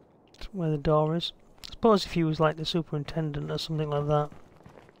 That's where the door is. I suppose if he was like the superintendent or something like that,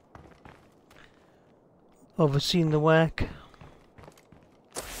 overseeing the work.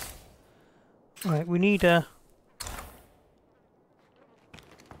 Right, we need a...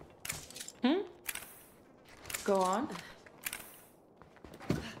 Go on.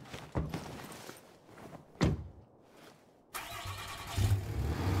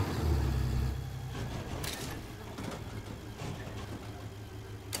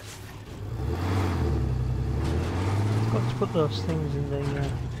 Got to put those things in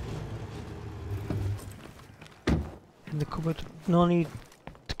the cupboard. No need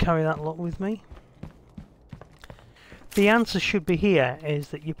to carry that lot with me. The answer should be here, is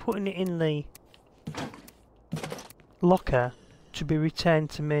that you're putting it in the locker to be returned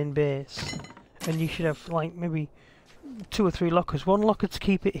to main base, and you should have like maybe 2 or 3 lockers. One locker to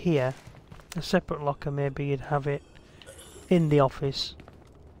keep it here. A separate locker, maybe you'd have it in the office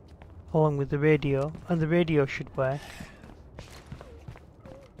along with the radio, and the radio should work.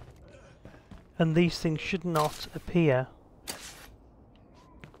 And these things should not appear.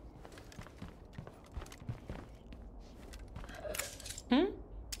 I'm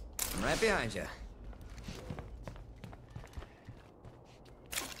right behind you.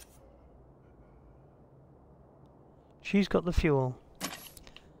 She's got the fuel.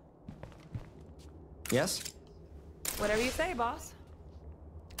 Yes? Whatever you say, boss.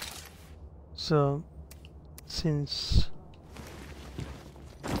 So, since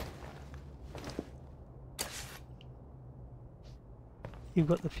you've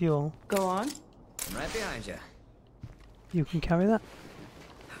got the fuel, Go on. I'm right behind you. you can carry that.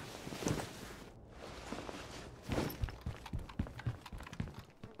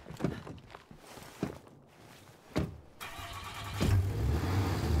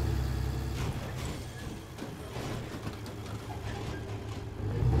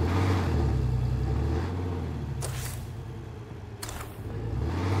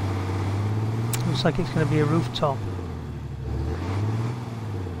 Looks like it's going to be a rooftop.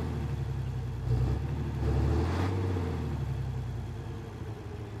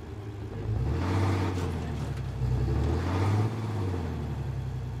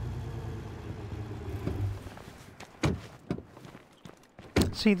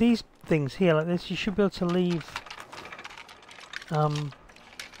 See these things here like this, you should be able to leave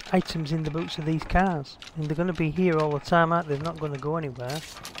items in the boots of these cars. And they're going to be here all the time, aren't they? They're not going to go anywhere.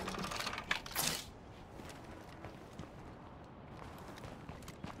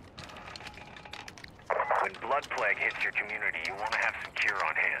 When blood plague hits your community, you want to have some cure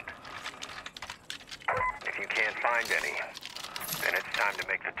on hand. If you can't find any, then it's time to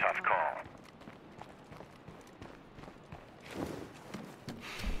make the tough call.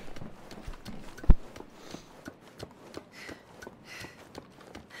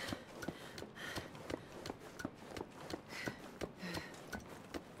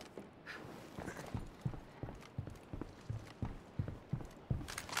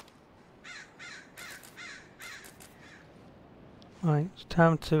 Right, it's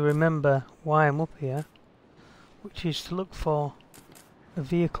time to remember why I'm up here, which is to look for a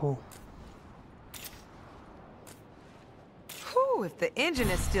vehicle. Whew, if the engine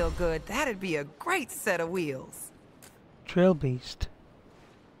is still good, that'd be a great set of wheels. Trail beast.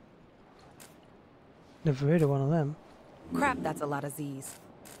 Never heard of one of them. Crap, that's a lot of Z's.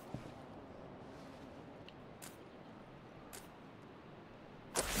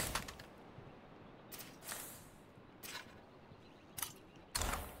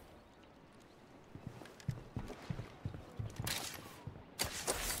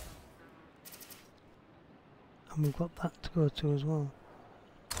 And we've got that to go to as well.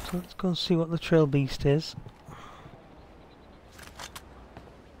 So let's go and see what the trail beast is.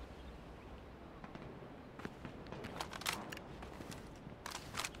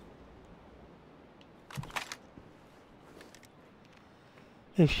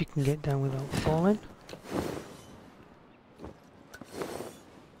 If she can get down without falling.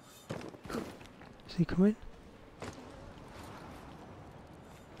 Is he coming?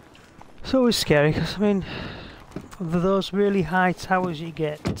 It's always scary because, I mean, those really high towers you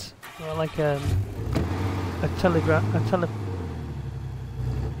get, like a telephone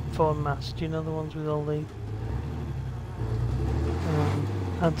mast, you know, the ones with all the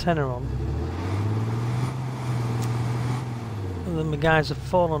antenna on. And then the guys have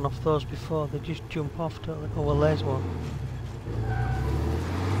fallen off those before, they just jump off, don't they? Oh well, there's one.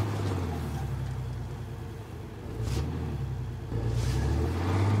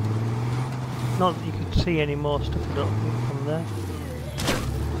 Not that you can see any more stuff, I don't think, from there.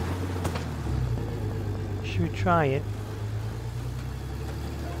 Should we try it?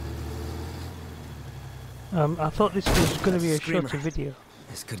 I thought this was going to be a shorter video.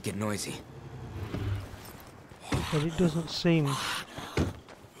 This could get noisy. But it doesn't seem.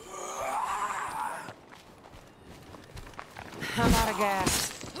 I'm out of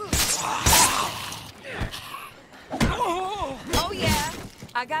gas. Oh yeah,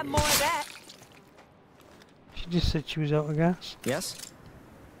 I got more of that. She just said she was out of gas. Yes?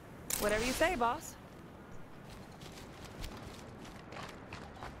 Whatever you say, boss.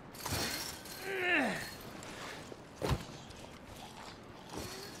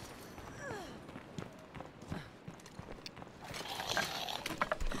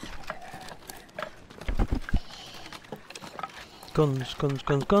 Guns, guns,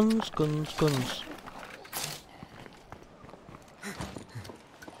 guns, guns, guns, guns.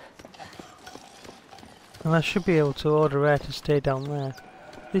 And I should be able to order air to stay down there.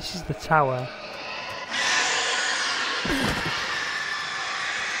 This is the tower.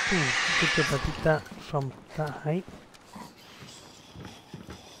 Good job I did that from that height.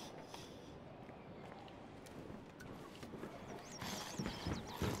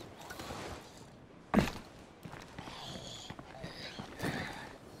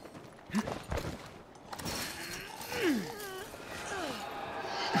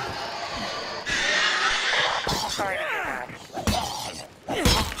 Sorry to hear that.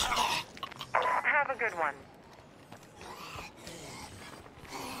 Have a good one.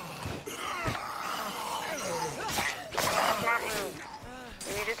 Smart move.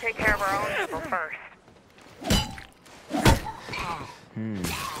 We need to take care of our own people first.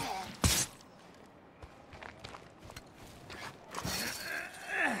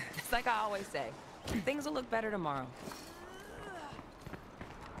 It's like I always say, things will look better tomorrow.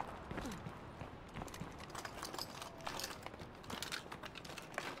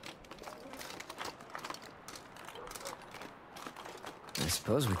 I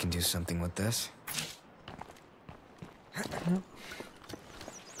suppose we can do something with this. Yep.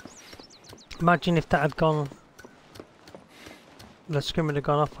 Imagine if that had gone... The screamer had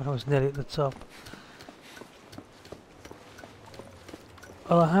gone off when I was nearly at the top.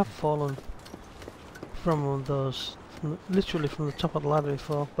 Well, I have fallen from one of those, literally from the top of the ladder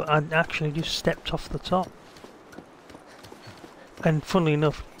before, but I actually just stepped off the top. And funnily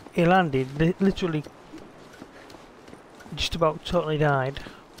enough, he landed, literally just about totally died.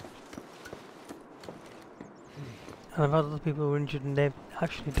 And I've had other people who were injured and they've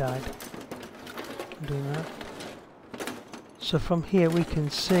actually died from doing that. So from here we can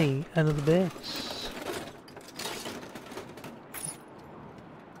see another base.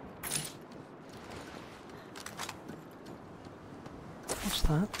 What's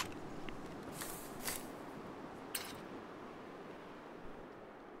that?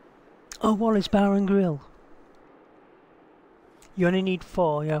 Oh, Wally's Bar and Grill. You only need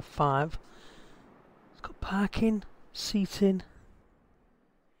 4, you have 5. It's got parking, seating,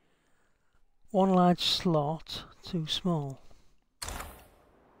 1 large slot, 2 small. So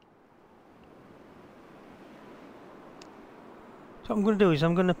what I'm going to do is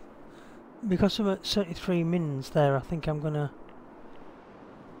I'm going to, because I'm at 73 mins there, I think I'm going to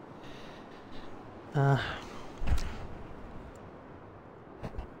I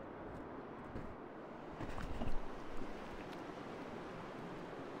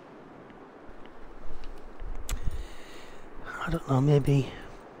don't know, maybe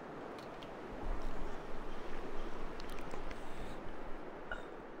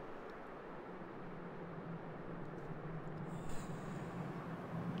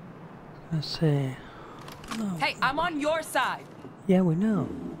let's see. No. Hey, I'm on your side. Yeah, we know.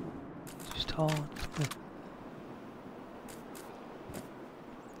 Just hard.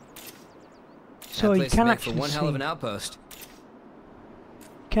 So you can actually for one see, hell of an outpost.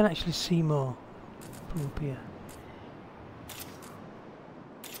 can actually see more from up here.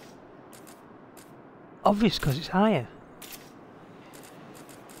 Obvious because it's higher.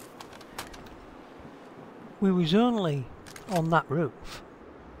 We was only on that roof,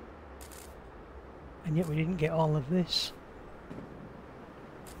 and yet we didn't get all of this.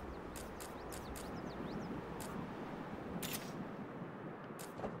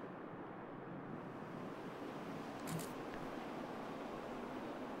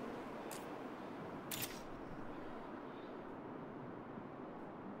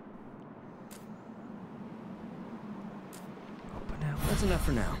 That's enough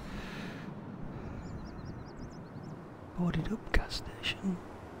for now. Boarded up gas station.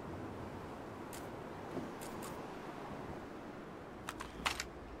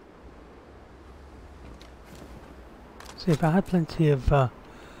 See, if I had plenty of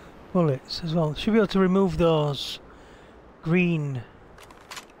bullets as well, should be able to remove those green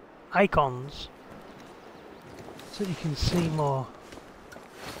icons so you can see more.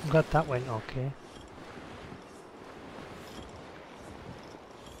 I'm glad that went okay.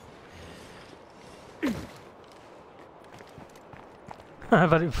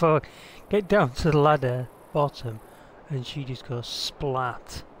 I've had it before. Get down to the ladder, bottom, and she just goes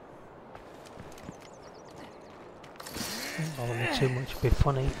splat. Don't bother me too much, it'd be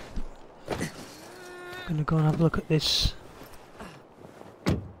funny. I'm gonna go and have a look at this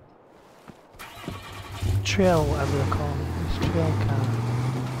trail, whatever they call it, this trail car.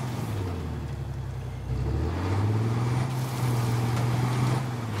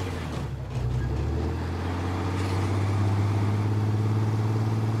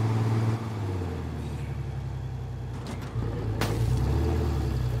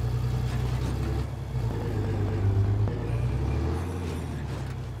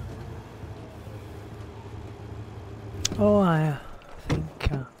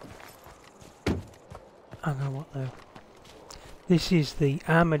 I know what though. This is the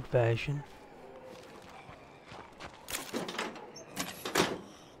armoured version.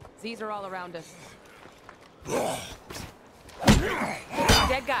 These are all around us.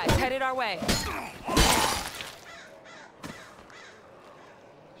 Dead guys headed our way.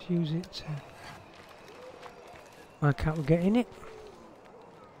 Let's use it to... Why can't we get in it?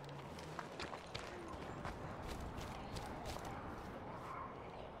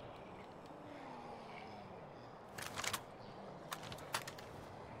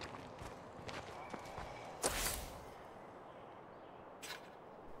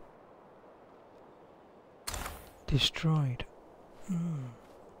 Destroyed.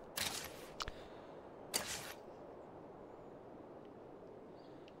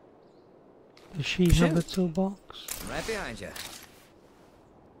 Does she have a toolbox? Right behind you.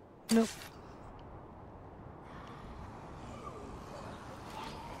 Nope.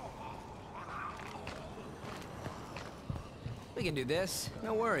 We can do this.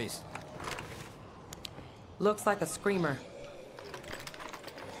 No worries. Looks like a screamer.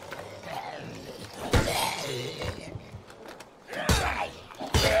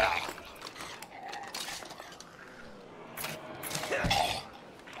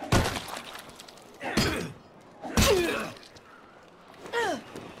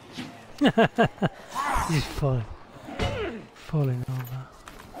 He's falling over.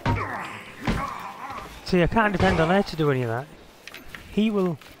 See, I can't depend on her to do any of that. He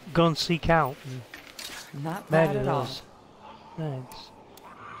will go and seek out and Not bad at all. us.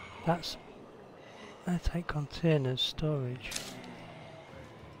 That's take containers storage.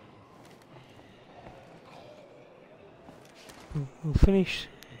 We'll finish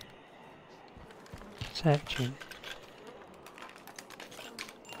searching.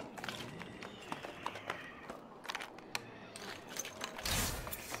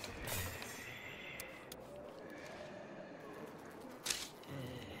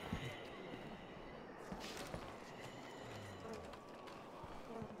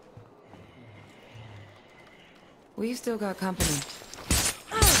 We've still got company.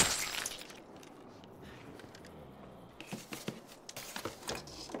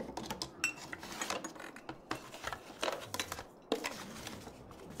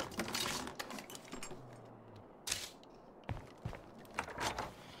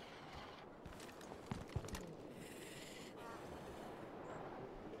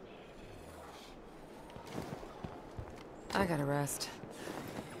 I gotta rest.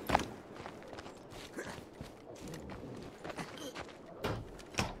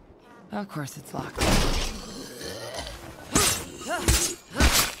 Of course it's locked.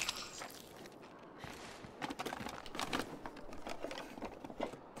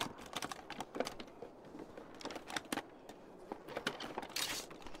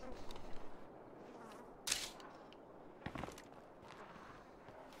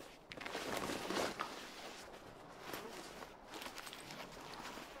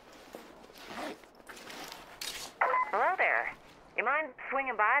 Hello there. You mind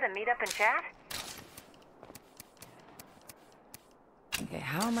swinging by to meet up and chat? Okay,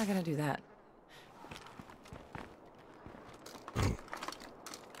 how am I gonna do that?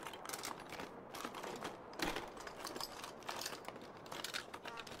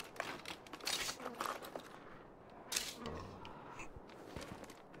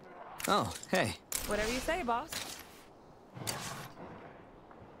 Oh, hey. Whatever you say, boss.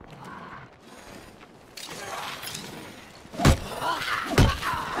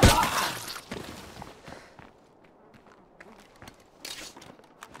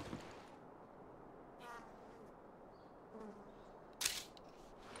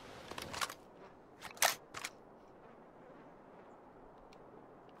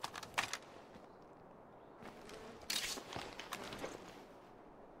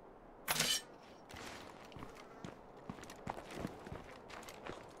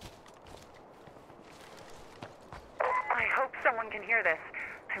 I hope someone can hear this.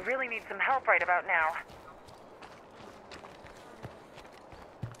 I really need some help right about now.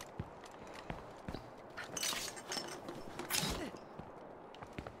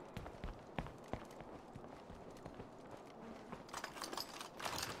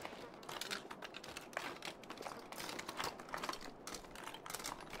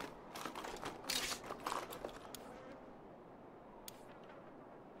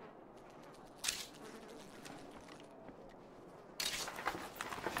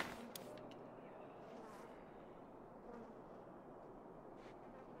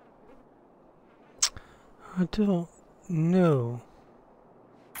 I don't know.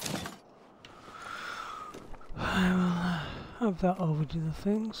 I will have that over to the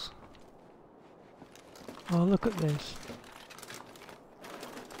things. Oh, look at this.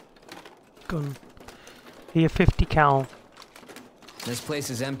 Gun. Here, 50 cal. This place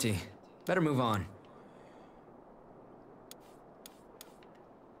is empty. Better move on.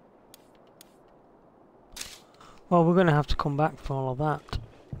 Well, we're going to have to come back for all of that,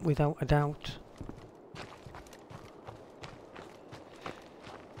 without a doubt.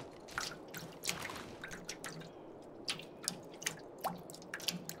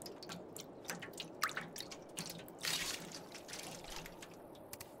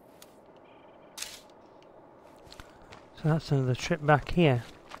 So that's another trip back here.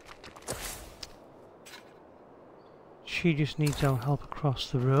 She just needs our help across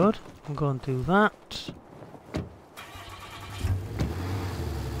the road. I'll go and do that.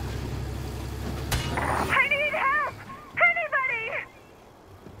 I need help! Anybody!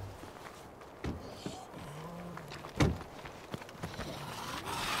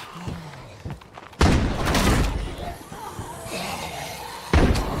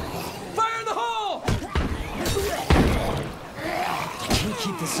 Fire in the hole! Can we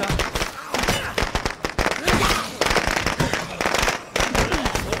keep this up?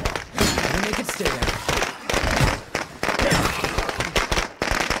 We'll make it stay there.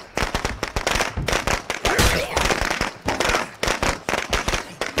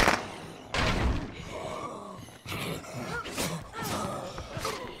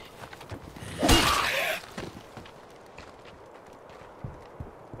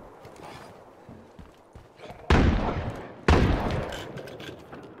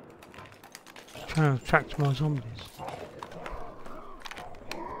 Trying to attract more zombies.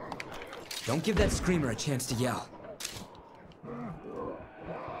 Don't give that screamer a chance to yell.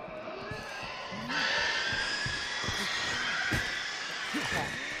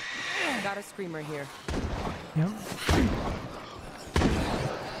 Got a screamer here. Yep.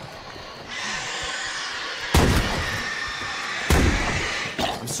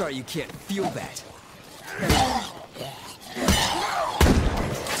 I'm sorry you can't feel that.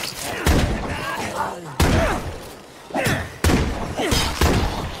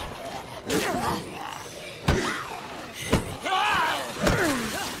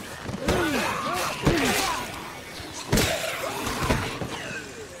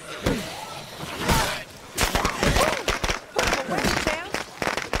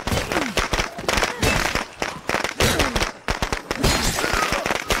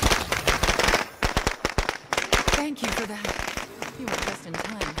 Thank you for that. You were just in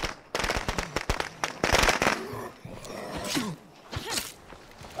time.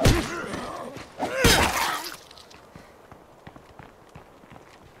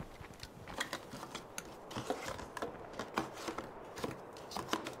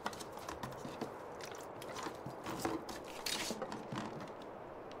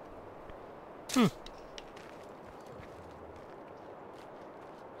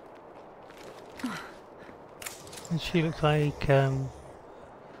 And she looks like Later.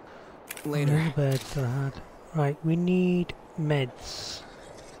 one of the birds that I had. Right, we need meds.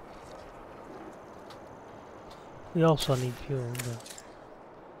 We also need fuel, but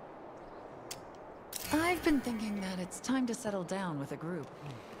I've been thinking that it's time to settle down with a group.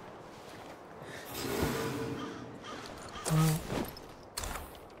 well,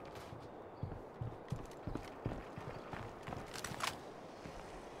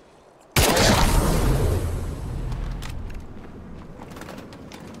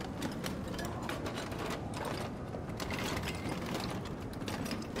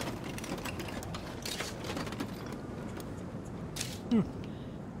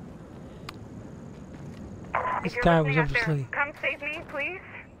 this If you're guy was listening out there, obviously come save me, please.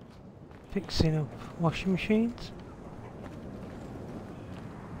 fixing up washing machines.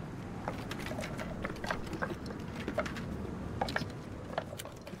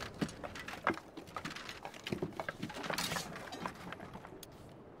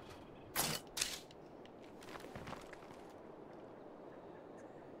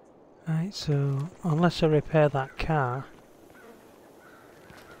 Right, so unless I repair that car,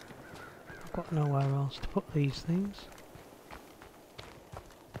 I've got nowhere else to put these things.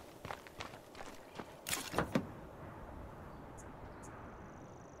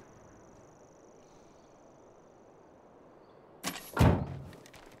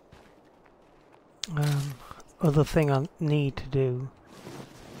 Other thing I need to do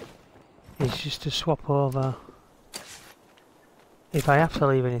is just to swap over. If I have to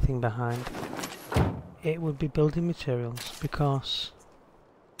leave anything behind, it would be building materials, because,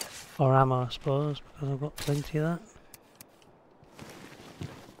 or ammo I suppose, because I've got plenty of that.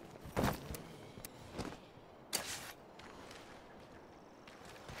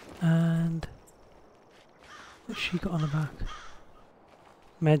 And she got on the back?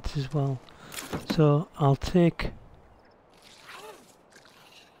 Meds as well. So I'll take...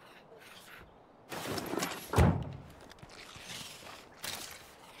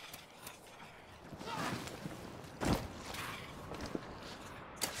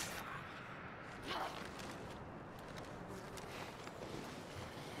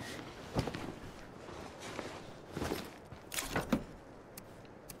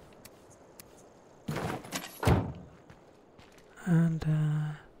 and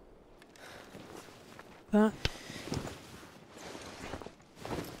that.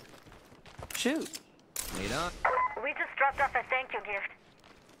 Shoot. Lead on. We just dropped off a thank you gift.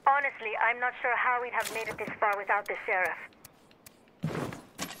 Honestly, I'm not sure how we'd have made it this far without the sheriff.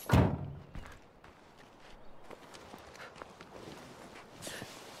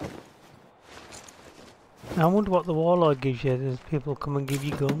 I wonder what the warlord gives you. Does people come and give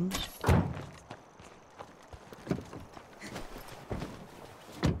you guns?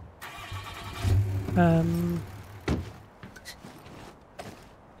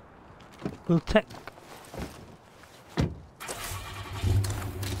 We'll take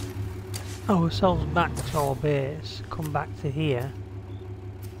ourselves back to our base, come back to here.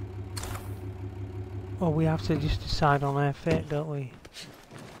 Or we have to just decide on our fate, don't we?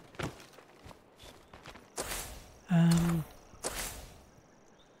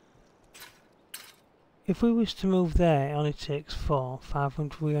 If we was to move there, it only takes 4.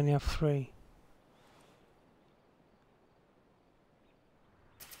 500, we only have 3.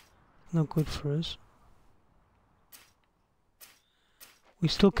 No good for us. We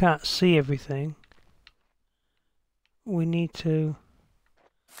still can't see everything. We need to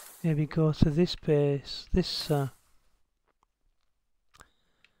maybe go to this base, this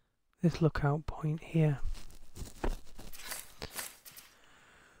lookout point here.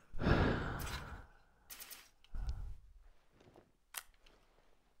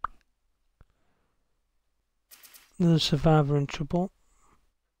 Another survivor in trouble.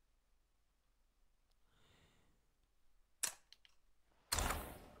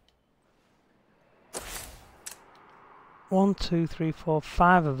 One, two, three, four,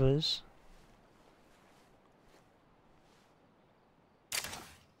 5 of us.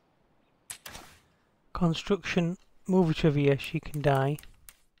 Construction, move each other, yes, she can die.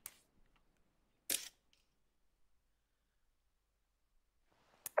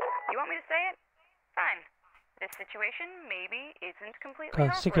 You want me to say it? Fine. This situation maybe isn't completely God,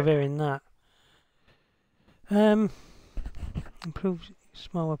 hopeless. sick of hearing that. Improved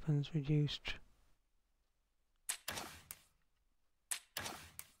small weapons reduced.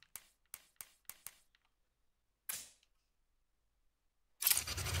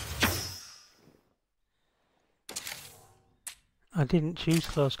 I didn't choose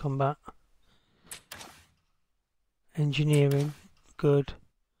close combat. Engineering, good.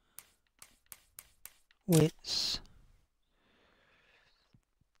 Wits.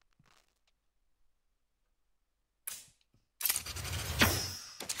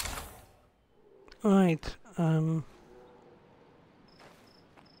 Right,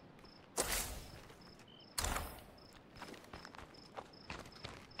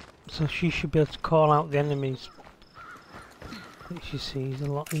 so she should be able to call out the enemies, which you see is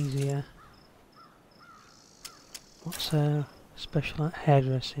a lot easier. What's her special at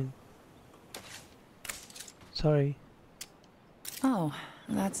hairdressing? Sorry. Oh,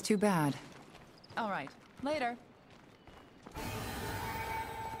 that's too bad. All right, later.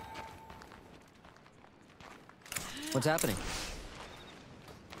 What's happening?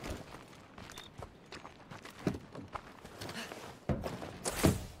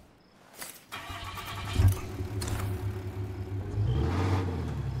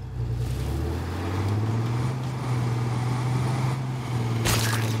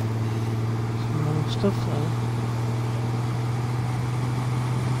 Some more stuff there.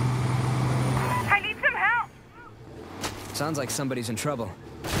 I need some help! Sounds like somebody's in trouble.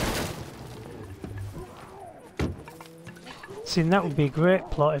 See, that would be a great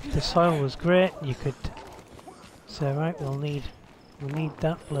plot if the soil was great. You could say, right, we'll need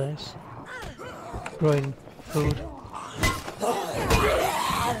that place growing food.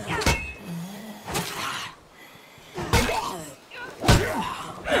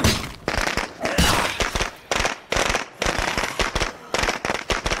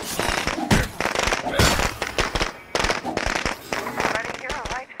 Buddy, you're a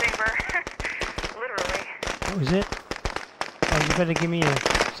lifesaver. Literally. What was it? Oh, you better give me a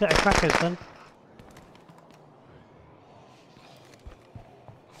set of crackers then.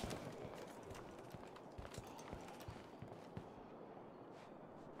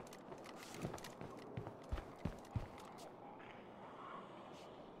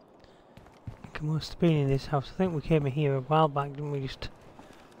 we must have been in this house. I think we came in here a while back, didn't we? Just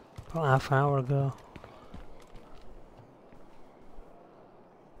about half an hour ago.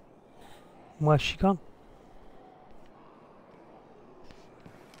 Where's she gone?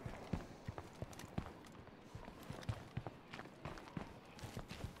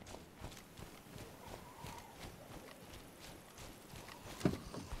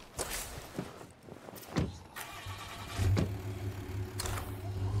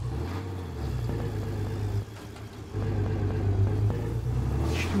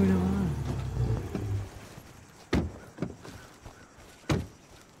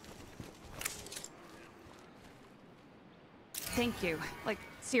 Thank you. Like,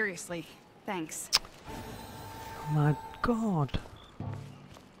 seriously. Thanks. Oh my god.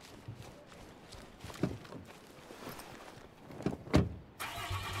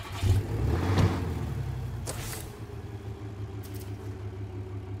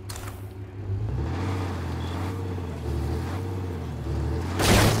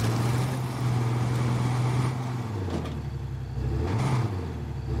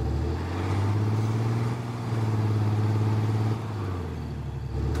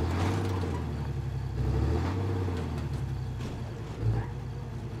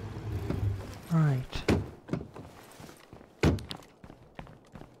 Right.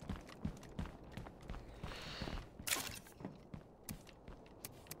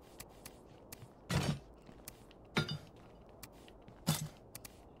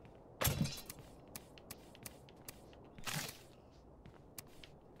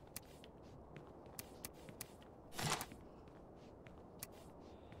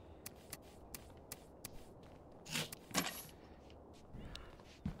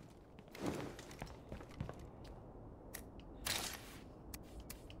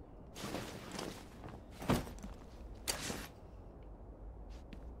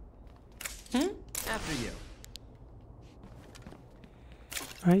 After you.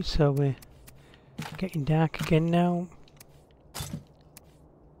 Right, so we're getting dark again now.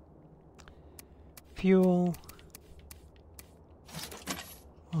 Fuel.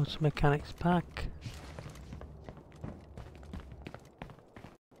 Auto mechanics pack.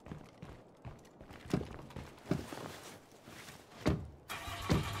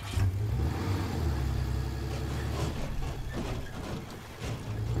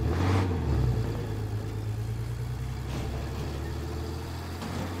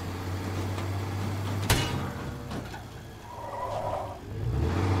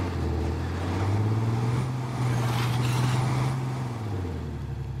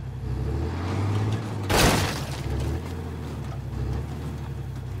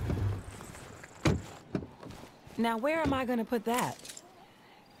 Now, where am I gonna put that?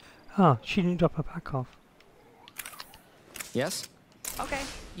 Oh, she didn't drop her pack off. Yes? Okay,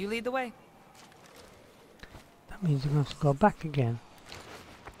 you lead the way. That means we're going to have to go back again.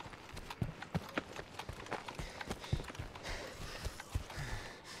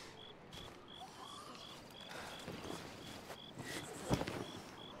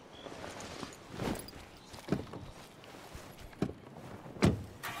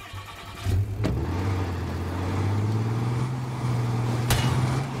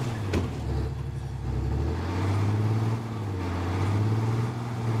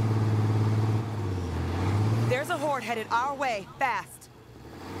 There's a horde headed our way, fast.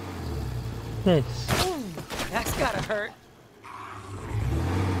 This. Ooh, that's gotta hurt.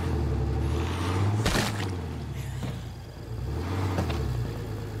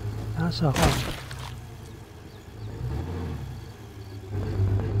 That's a hole.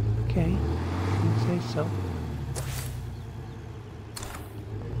 Okay, you say so.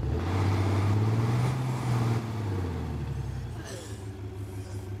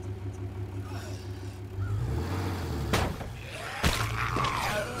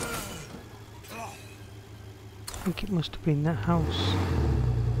 I think it must have been that house.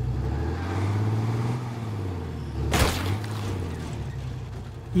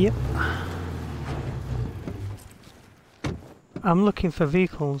 Yep. I'm looking for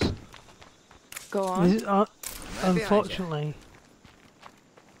vehicles. Go on. This, unfortunately,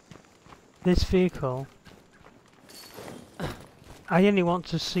 this vehicle, I only want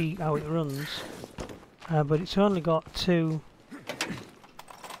to see how it runs, but it's only got two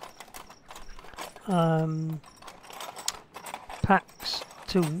packs,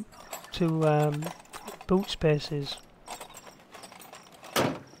 two boot spaces.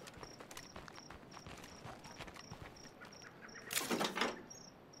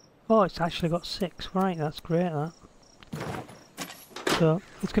 Oh, it's actually got 6. Right, that's great, that. So,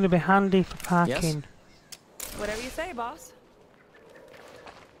 it's going to be handy for parking. Whatever you say, boss.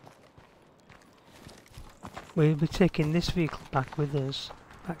 we'll be taking this vehicle back with us,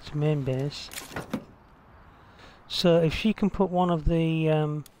 back to main base. So if she can put one of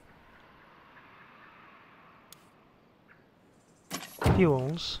the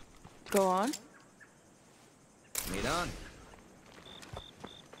fuels. Go on. Lead on.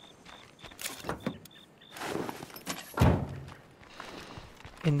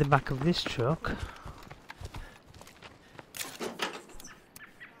 In the back of this truck.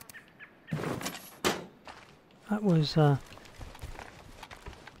 That was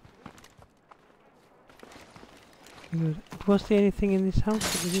good. Was there anything in this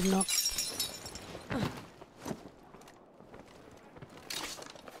house that we did not?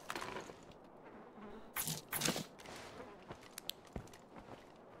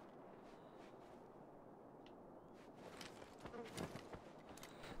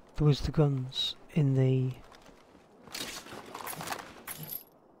 There was the guns in the...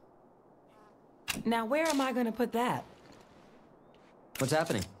 Now where am I gonna put that? What's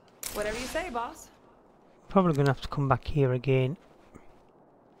happening? Whatever you say, boss. Probably gonna have to come back here again.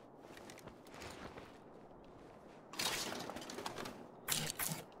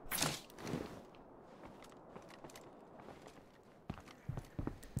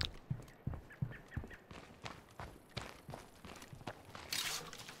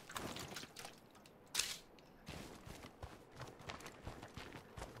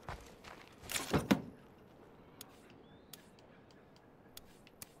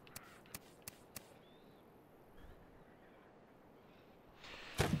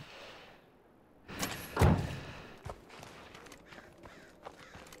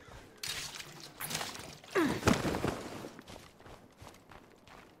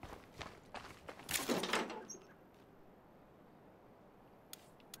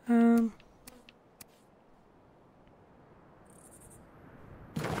 I'm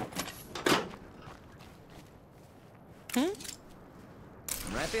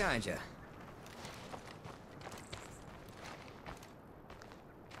right behind you.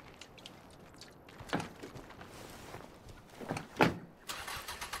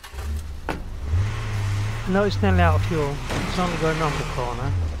 No, it's nearly out of fuel. It's only going around the corner.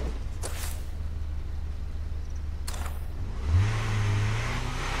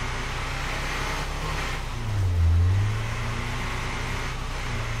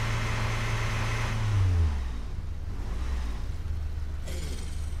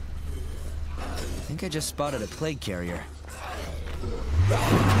 I think I just spotted a plague carrier.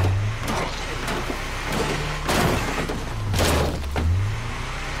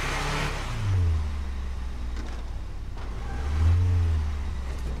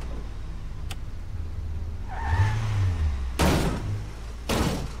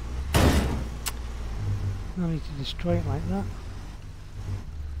 No need to destroy it like that.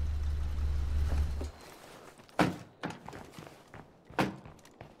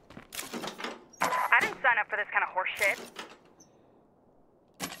 I didn't sign up for this kind of horse shit.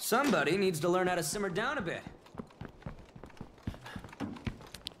 Somebody needs to learn how to simmer down a bit.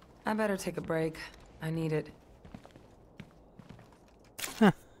 I better take a break. I need it.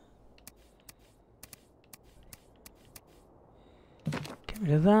 Get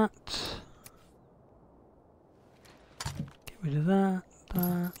rid of that. Get rid of that,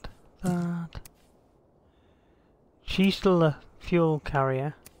 that. She's still a fuel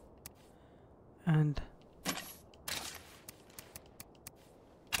carrier. And...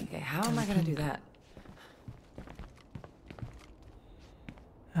 Okay, how am I gonna do that?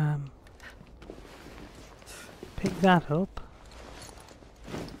 pick that up.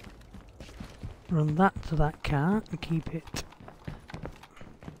 Run that to that car and keep it.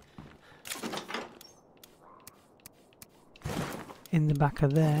 In the back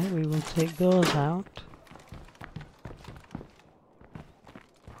of there, we will take those out.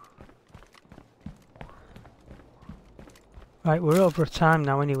 Right, we're over time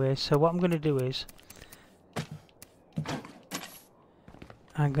now anyway, so what I'm going to do is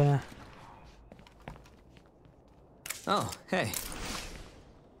I'm going to... Oh, hey.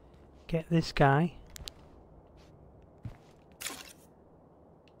 Get this guy.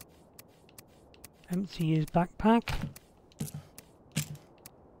 Empty his backpack.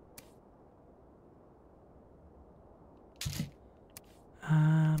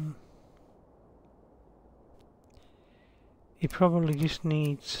 He probably just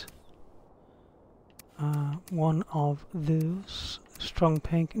needs one of those strong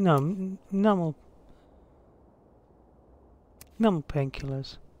normal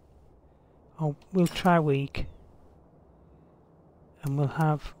painkillers. Oh, we'll try weak, and we'll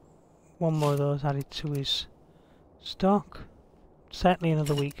have one more of those added to his stock. Certainly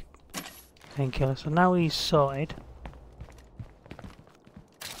another week painkiller. So now he's sorted.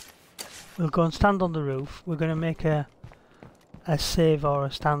 We'll go and stand on the roof. We're going to make a save or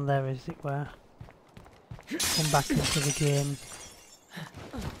a stand there, as it were. Come back into the game.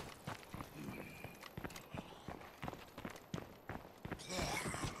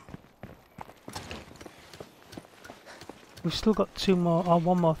 We've still got two more, or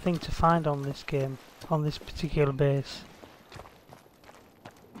one more thing to find on this game, on this particular base.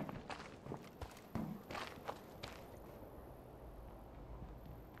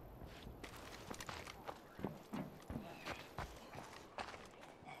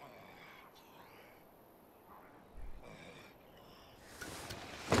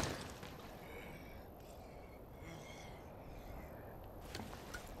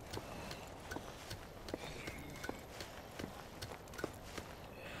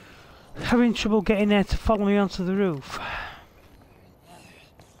 Having trouble getting there to follow me onto the roof.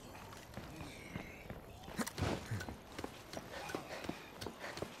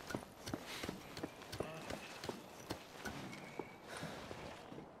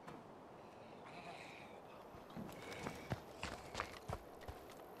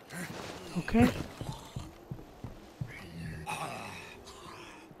 Okay.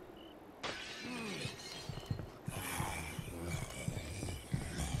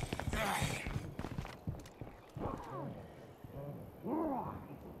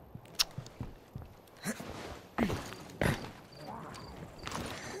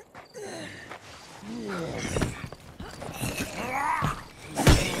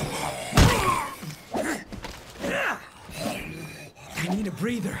 I need a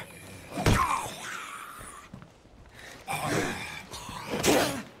breather.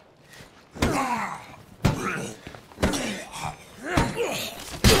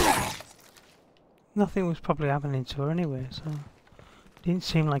 Nothing was probably happening to her anyway, so didn't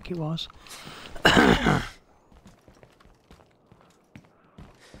seem like it was.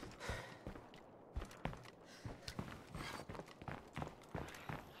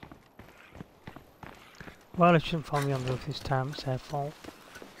 Well, it shouldn't follow me on the roof this time, it's her fault.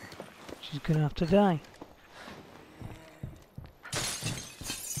 She's gonna have to die.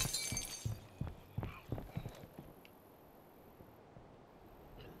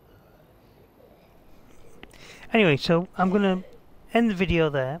 Anyway, so I'm gonna end the video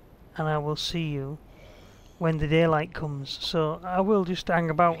there, and I will see you when the daylight comes. So I will just hang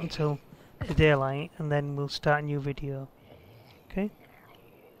about until the daylight, and then we'll start a new video. Okay?